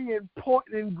very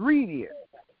important ingredient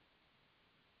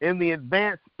in the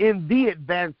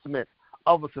advancement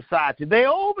of a society. They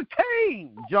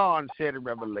overcame, John said in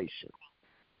Revelation.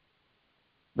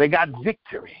 They got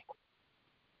victory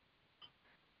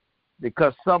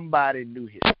because somebody knew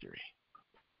history.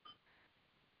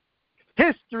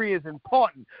 History is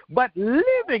important, but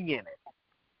living in it,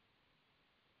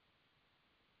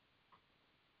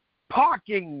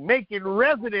 parking, making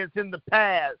residence in the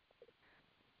past,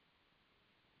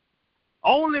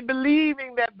 only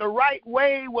believing that the right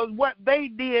way was what they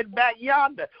did back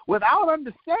yonder without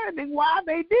understanding why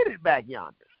they did it back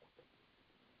yonder.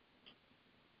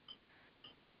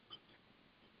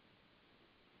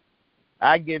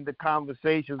 I get into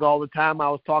conversations all the time. I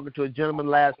was talking to a gentleman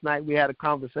last night. We had a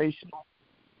conversation.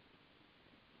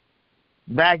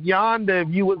 Back yonder, if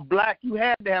you was black, you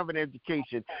had to have an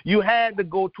education. You had to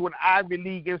go to an Ivy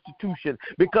League institution,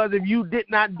 because if you did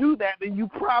not do that, then you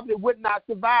probably would not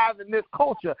survive in this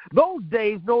culture. Those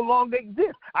days no longer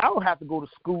exist. I don't have to go to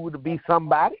school to be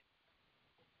somebody.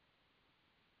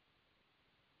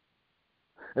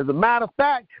 As a matter of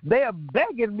fact, they are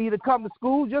begging me to come to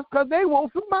school just because they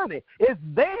want some money. It's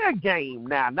their game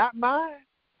now, not mine.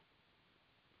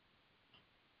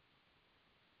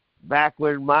 Back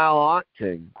when my aunt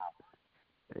and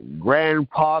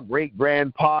grandpa,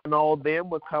 great-grandpa, and all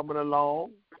them were coming along,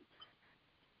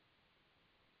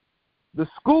 the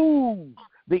schools,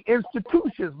 the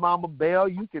institutions, Mama Bell,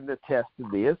 you can attest to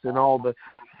this, and all the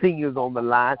seniors on the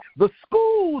line, the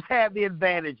schools had the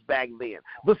advantage back then.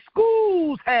 The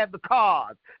schools had the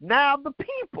cards. Now the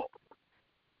people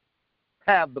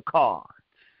have the cards.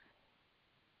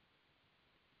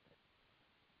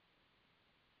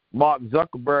 Mark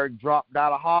Zuckerberg dropped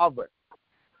out of Harvard,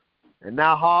 and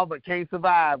now Harvard can't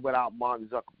survive without Mark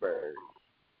Zuckerberg.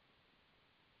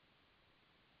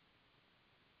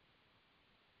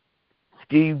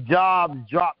 Steve Jobs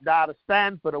dropped out of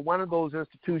Stanford, or one of those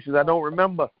institutions, I don't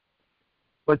remember.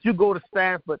 But you go to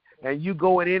Stanford, and you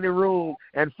go in any room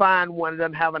and find one that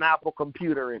doesn't have an Apple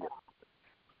computer in it.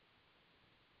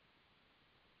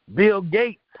 Bill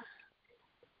Gates,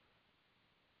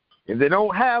 if they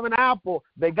don't have an Apple,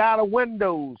 they got a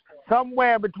Windows.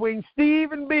 Somewhere between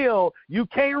Steve and Bill, you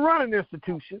can't run an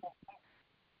institution.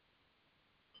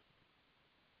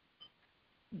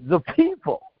 The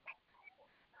people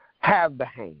have the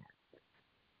hand.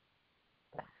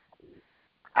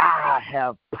 I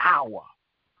have power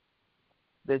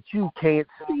that you can't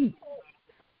see.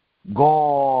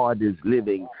 God is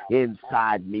living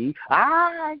inside me.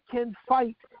 I can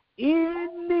fight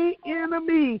any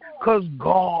enemy because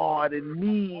God and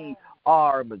me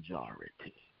are a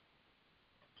majority.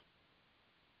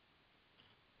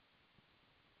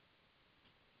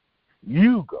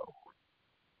 You go.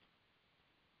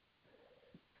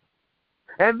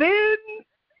 And then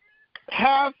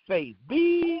have faith.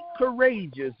 Be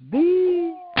courageous.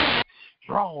 Be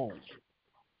strong.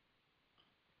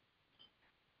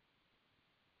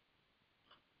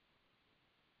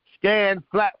 Stand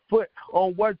flat foot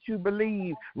on what you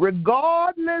believe,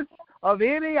 regardless of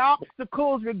any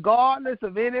obstacles, regardless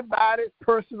of anybody's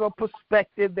personal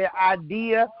perspective, their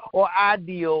idea or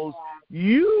ideals.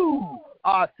 You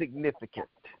are significant.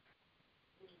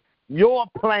 Your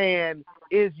plan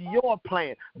is your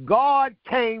plan. God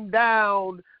came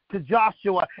down to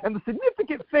Joshua, and the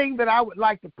significant thing that I would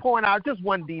like to point out, just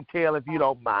one detail if you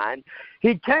don't mind.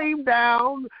 He came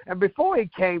down, and before he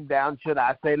came down, should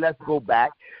I say, let's go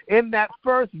back. In that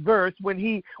first verse, when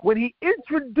he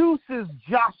introduces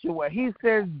Joshua, he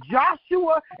says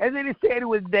Joshua, and then he said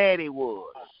who his daddy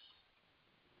was.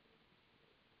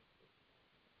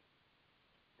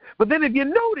 But then if you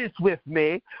notice with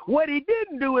me, what he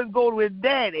didn't do is go to his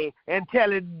daddy and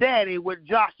tell his daddy what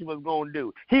Joshua was going to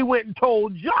do. He went and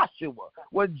told Joshua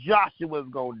what Joshua was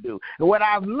going to do. And what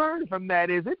I've learned from that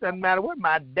is it doesn't matter what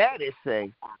my daddy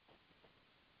say.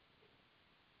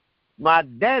 My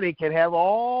daddy can have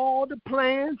all the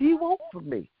plans he wants for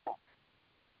me.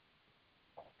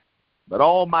 But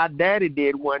all my daddy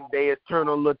did one day is turn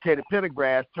on little Teddy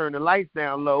Pendergrass, turn the lights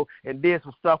down low, and did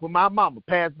some stuff with my mama.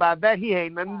 Passed by that, he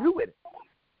ain't nothing to do with it.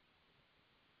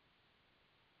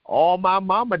 All my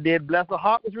mama did, bless her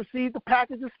heart, was receive the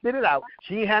package and spit it out.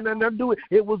 She had nothing to do with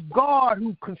it. It was God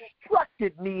who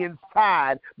constructed me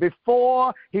inside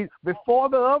before the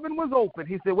oven was open.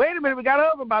 He said, wait a minute, we got an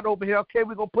oven about to open here. Okay,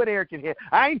 we're going to put Eric in here.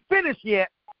 I ain't finished yet.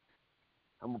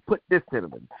 I'm going to put this in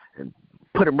him and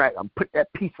put him right. I'm put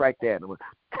that piece right there, and I'm gonna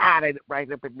tie it right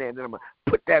up in there, and then I'm gonna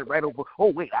put that right over. Oh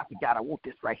wait, I forgot. I want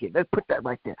this right here. Let's put that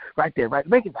right there, right.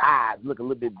 Make his eyes look a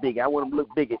little bit bigger. I want him to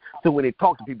look bigger, so when they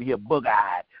talk to people, he'll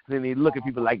bug-eyed. Then they look at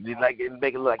people like and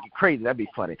make it look like you're crazy. That'd be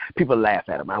funny. People laugh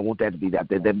at him. I want that to be that.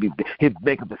 That'd be he'd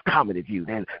make up this comedy view.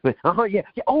 Then, yeah.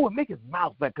 Oh, and make his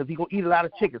mouth back because he's gonna eat a lot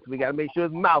of chicken. So we gotta make sure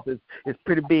his mouth is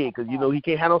pretty big because he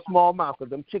can't have no small mouth because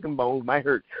them chicken bones might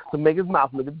hurt. So make his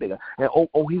mouth a little bit bigger. And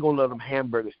he's gonna love them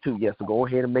hamburgers too. Yes, so go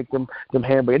ahead and make them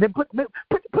hamburgers. And then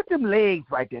put them legs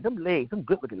right there. Them legs, them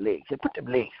good looking legs. Yeah, put them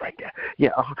legs right there.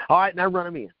 Yeah. All right, now run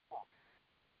them in.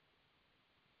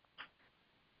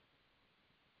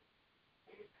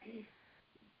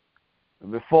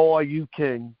 Before you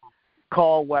can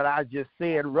call what I just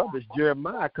said rubbish,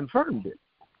 Jeremiah confirmed it.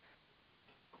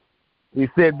 He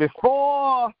said,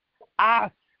 before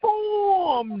I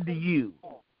formed you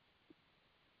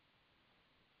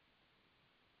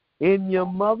in your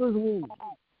mother's womb,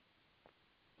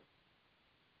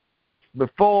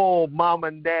 before Mom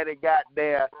and Daddy got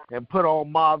there and put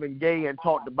on Marvin Gaye and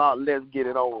talked about let's get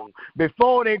it on,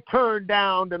 before they turned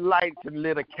down the lights and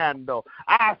lit a candle,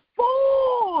 I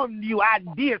formed you. I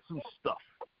did some stuff.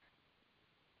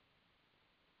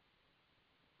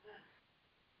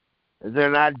 And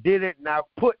then I did it, and I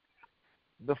put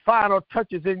the final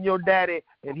touches in your daddy,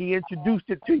 and he introduced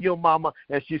it to your mama,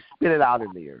 and she spit it out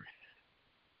in the earth.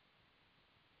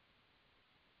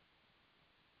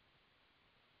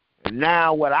 And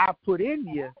now what I put in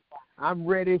you, I'm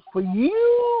ready for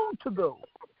you to go.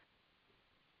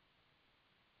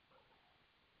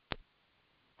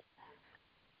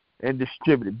 And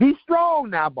distribute it. Be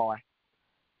strong now, boy.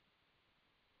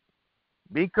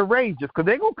 Be courageous, because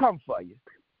they're going to come for you.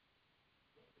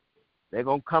 They're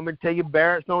going to come and tell you,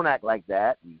 Barretts don't act like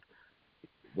that. And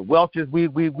the Welches, we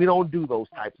don't do those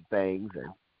types of things. And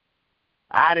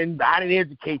I didn't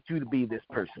educate you to be this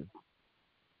person.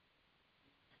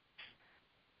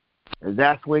 And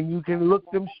that's when you can look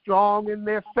them strong in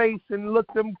their face and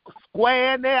look them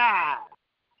square in their eyes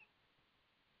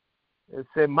and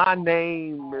say, my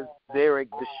name is Derek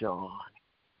Deshawn.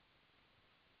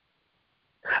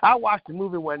 I watched a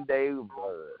movie one day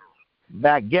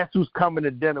back, Guess Who's Coming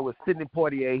to Dinner with Sidney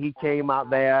Poitier. He came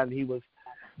out there and he was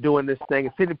doing this thing.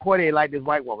 And Sidney Poitier liked this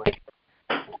white woman.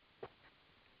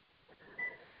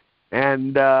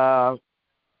 And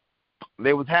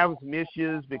they was having some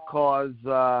issues because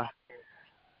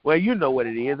well, you know what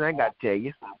it is. I ain't got to tell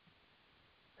you.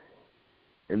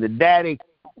 And the daddy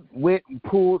went and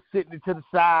pulled Sidney to the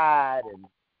side and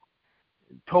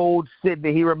told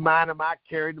Sidney, he reminded him, I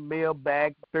carried the mail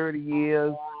bag for 30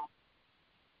 years.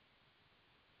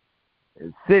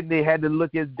 And Sidney had to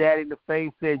look his daddy in the face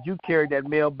and said, you carried that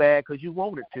mail bag because you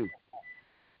wanted to.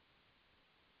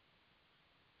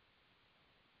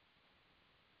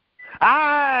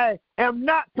 I am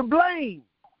not to blame.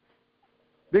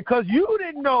 Because you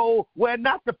didn't know where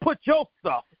not to put your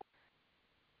stuff.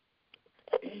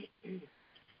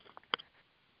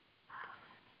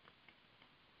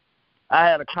 I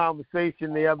had a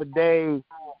conversation the other day,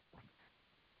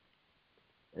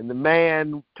 and the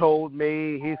man told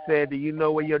me, he said, do you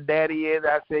know where your daddy is?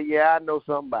 I said, yeah, I know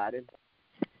somebody.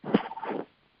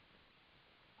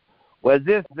 Well,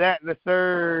 this, that, and the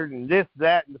third, and this,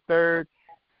 that, and the third.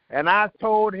 And I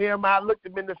told him, I looked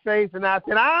him in the face, and I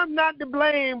said, I'm not to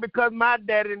blame because my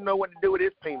daddy didn't know what to do with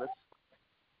his penis.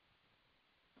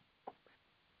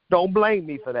 Don't blame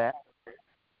me for that.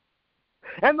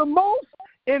 And the most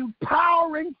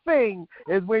empowering thing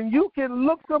is when you can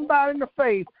look somebody in the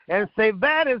face and say,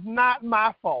 that is not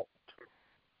my fault.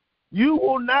 You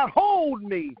will not hold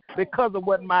me because of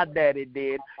what my daddy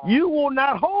did. You will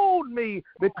not hold me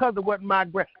because of what my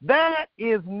that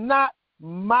is not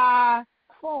my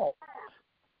fault.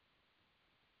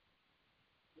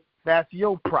 That's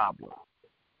your problem,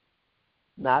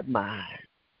 not mine.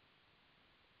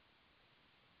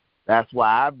 That's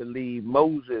why I believe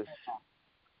Moses,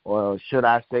 or should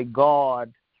I say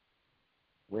God,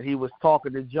 when he was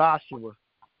talking to Joshua,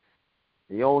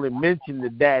 he only mentioned the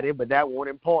daddy, but that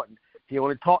wasn't important. He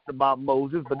only talked about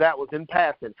Moses, but that was in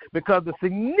passing, because the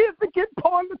significant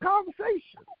part of the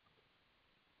conversation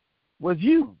was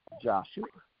you, Joshua.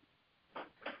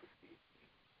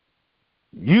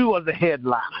 You are the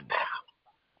headliner now.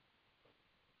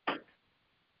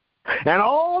 And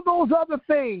all those other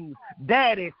things,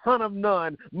 daddy, son of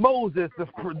none, Moses,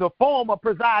 the former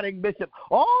presiding bishop,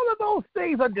 all of those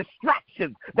things are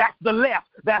distractions. That's the left,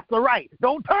 that's the right.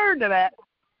 Don't turn to that.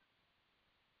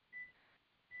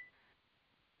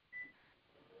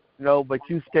 No, but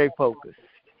you stay focused.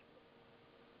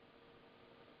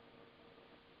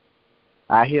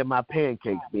 I hear my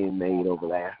pancakes being made over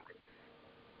there.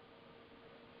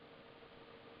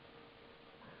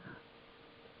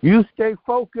 You stay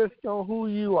focused on who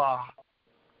you are.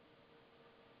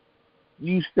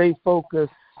 You stay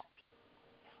focused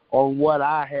on what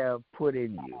I have put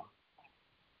in you.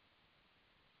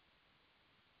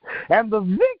 And the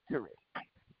victory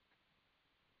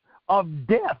of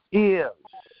death is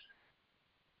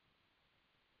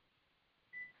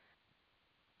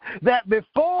that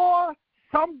before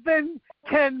something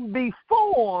can be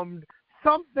formed,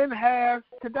 something has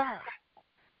to die.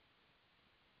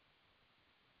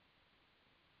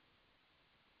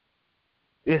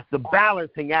 It's the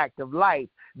balancing act of life.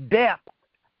 Death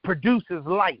produces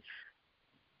life.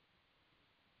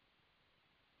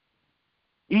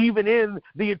 Even in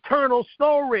the eternal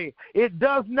story, it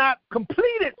does not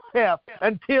complete itself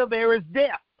until there is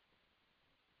death.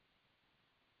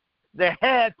 There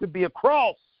had to be a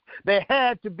cross. There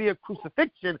had to be a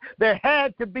crucifixion. There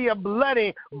had to be a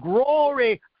bloody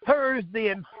glory Thursday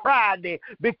and Friday,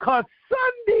 because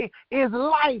Sunday is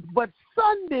life, but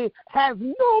Sunday has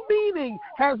no meaning,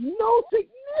 has no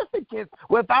significance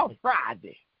without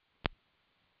Friday.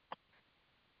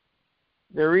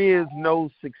 There is no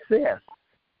success.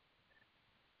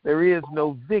 There is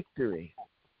no victory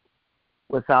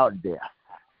without death.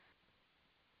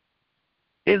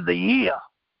 In the year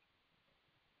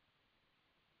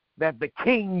that the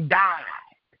king died,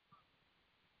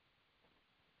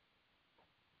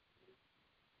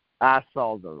 I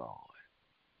saw the Lord.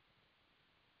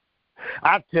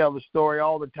 I tell the story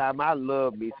all the time. I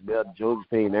love me some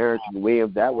Josephine Harrison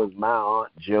Williams. That was my Aunt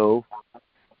Jo.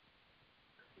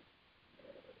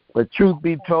 But truth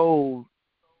be told,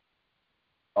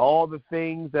 all the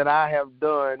things that I have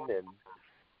done and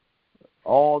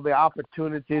all the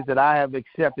opportunities that I have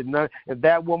accepted, if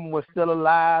that woman was still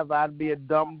alive, I'd be a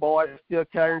dumb boy still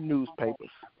carrying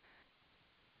newspapers.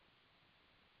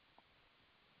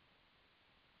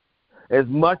 As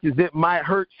much as it might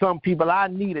hurt some people, I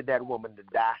needed that woman to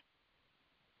die.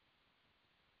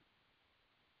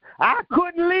 I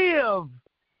couldn't live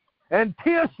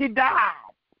until she died,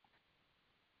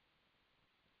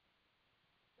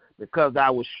 because I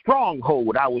was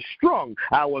stronghold, I was strung,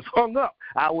 I was hung up,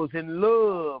 I was in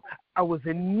love, I was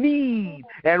in need.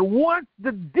 And once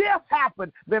the death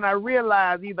happened, then I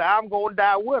realized either I'm going to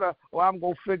die with her or I'm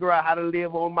going to figure out how to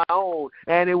live on my own.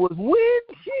 And it was when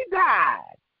she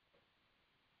died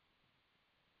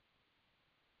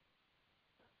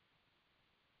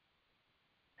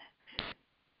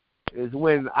is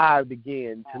when I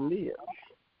began to live.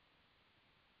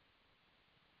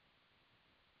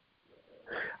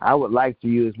 I would like to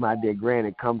use my dear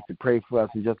granny comes to pray for us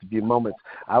in just a few moments.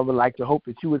 I would like to hope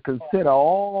that you would consider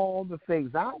all the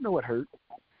things. I know it hurt.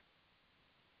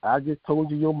 I just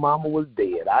told you your mama was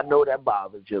dead. I know that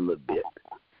bothers you a little bit.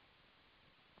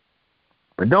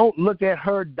 But don't look at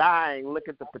her dying. Look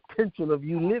at the potential of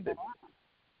you living.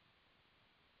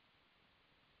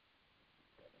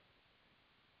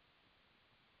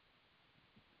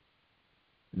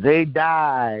 They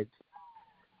died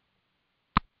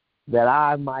that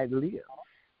I might live.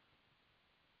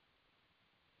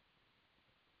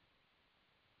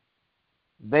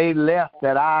 They left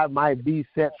that I might be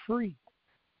set free.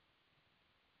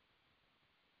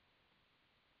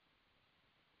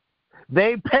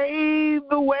 They paved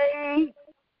the way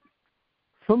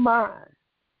for mine.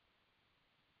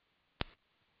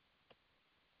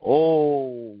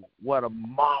 Oh, what a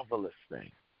marvelous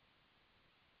thing.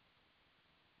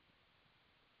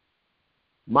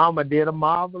 Mama did a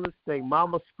marvelous thing.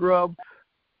 Mama scrubbed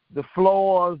the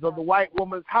floors of the white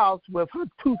woman's house with her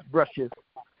toothbrushes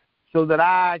so that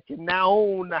I can now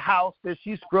own the house that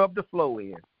she scrubbed the floor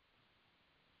in.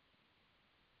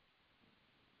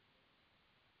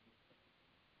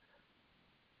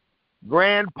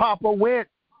 Grandpapa went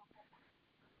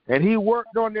and he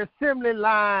worked on the assembly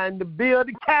line to build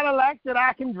a Cadillac that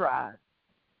I can drive.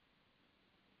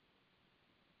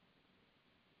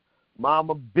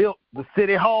 Mama built the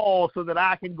city hall so that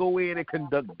I can go in and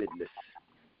conduct business.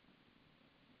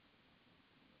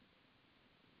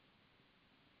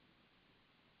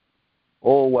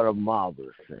 Oh, what a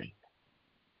marvelous thing.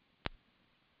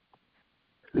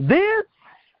 This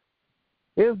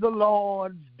is the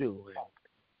Lord's doing,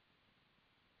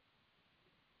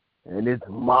 and it's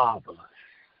marvelous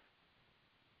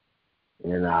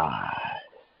in our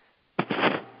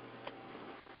eyes.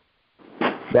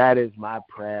 That is my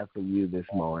prayer for you this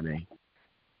morning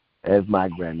as my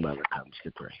grandmother comes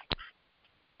to pray.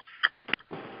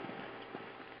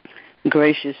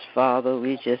 Gracious Father,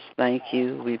 we just thank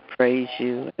you, we praise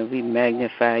you, and we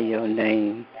magnify your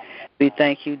name. We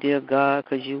thank you, dear God,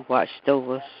 because you watched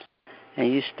over us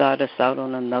and you started us out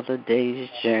on another day's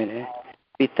journey.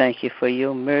 We thank you for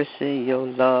your mercy, your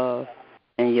love,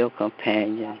 and your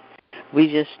companion. We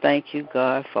just thank you,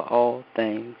 God, for all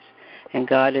things. And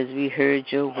God, as we heard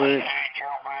your word,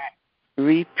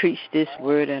 re-preach this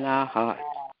word in our hearts.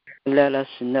 Let us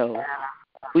know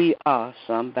we are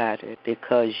somebody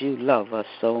because you love us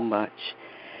so much.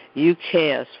 You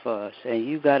care for us, and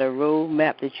you got a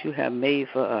roadmap that you have made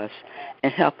for us,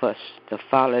 and help us to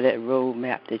follow that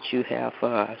roadmap that you have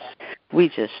for us. We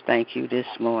just thank you this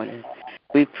morning.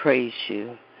 We praise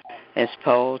you. As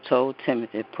Paul told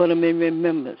Timothy, put them in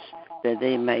remembrance that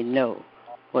they may know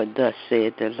what thus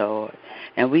said the Lord.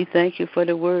 And we thank you for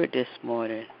the word this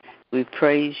morning. We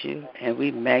praise you, and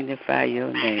we magnify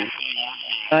your name.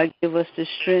 God, give us the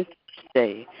strength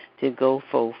today to go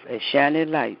forth as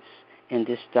shining lights in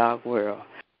this dark world,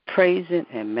 praising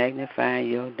and magnifying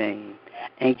your name,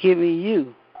 and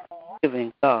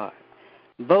giving God,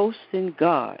 boasting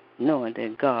God, knowing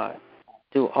that God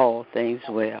do all things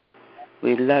well.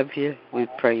 We love you, we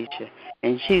praise you.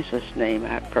 In Jesus' name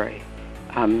I pray.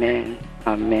 Amen,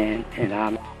 amen, and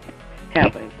amen.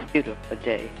 Have a beautiful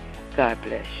day. God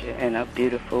bless you, and a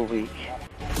beautiful week.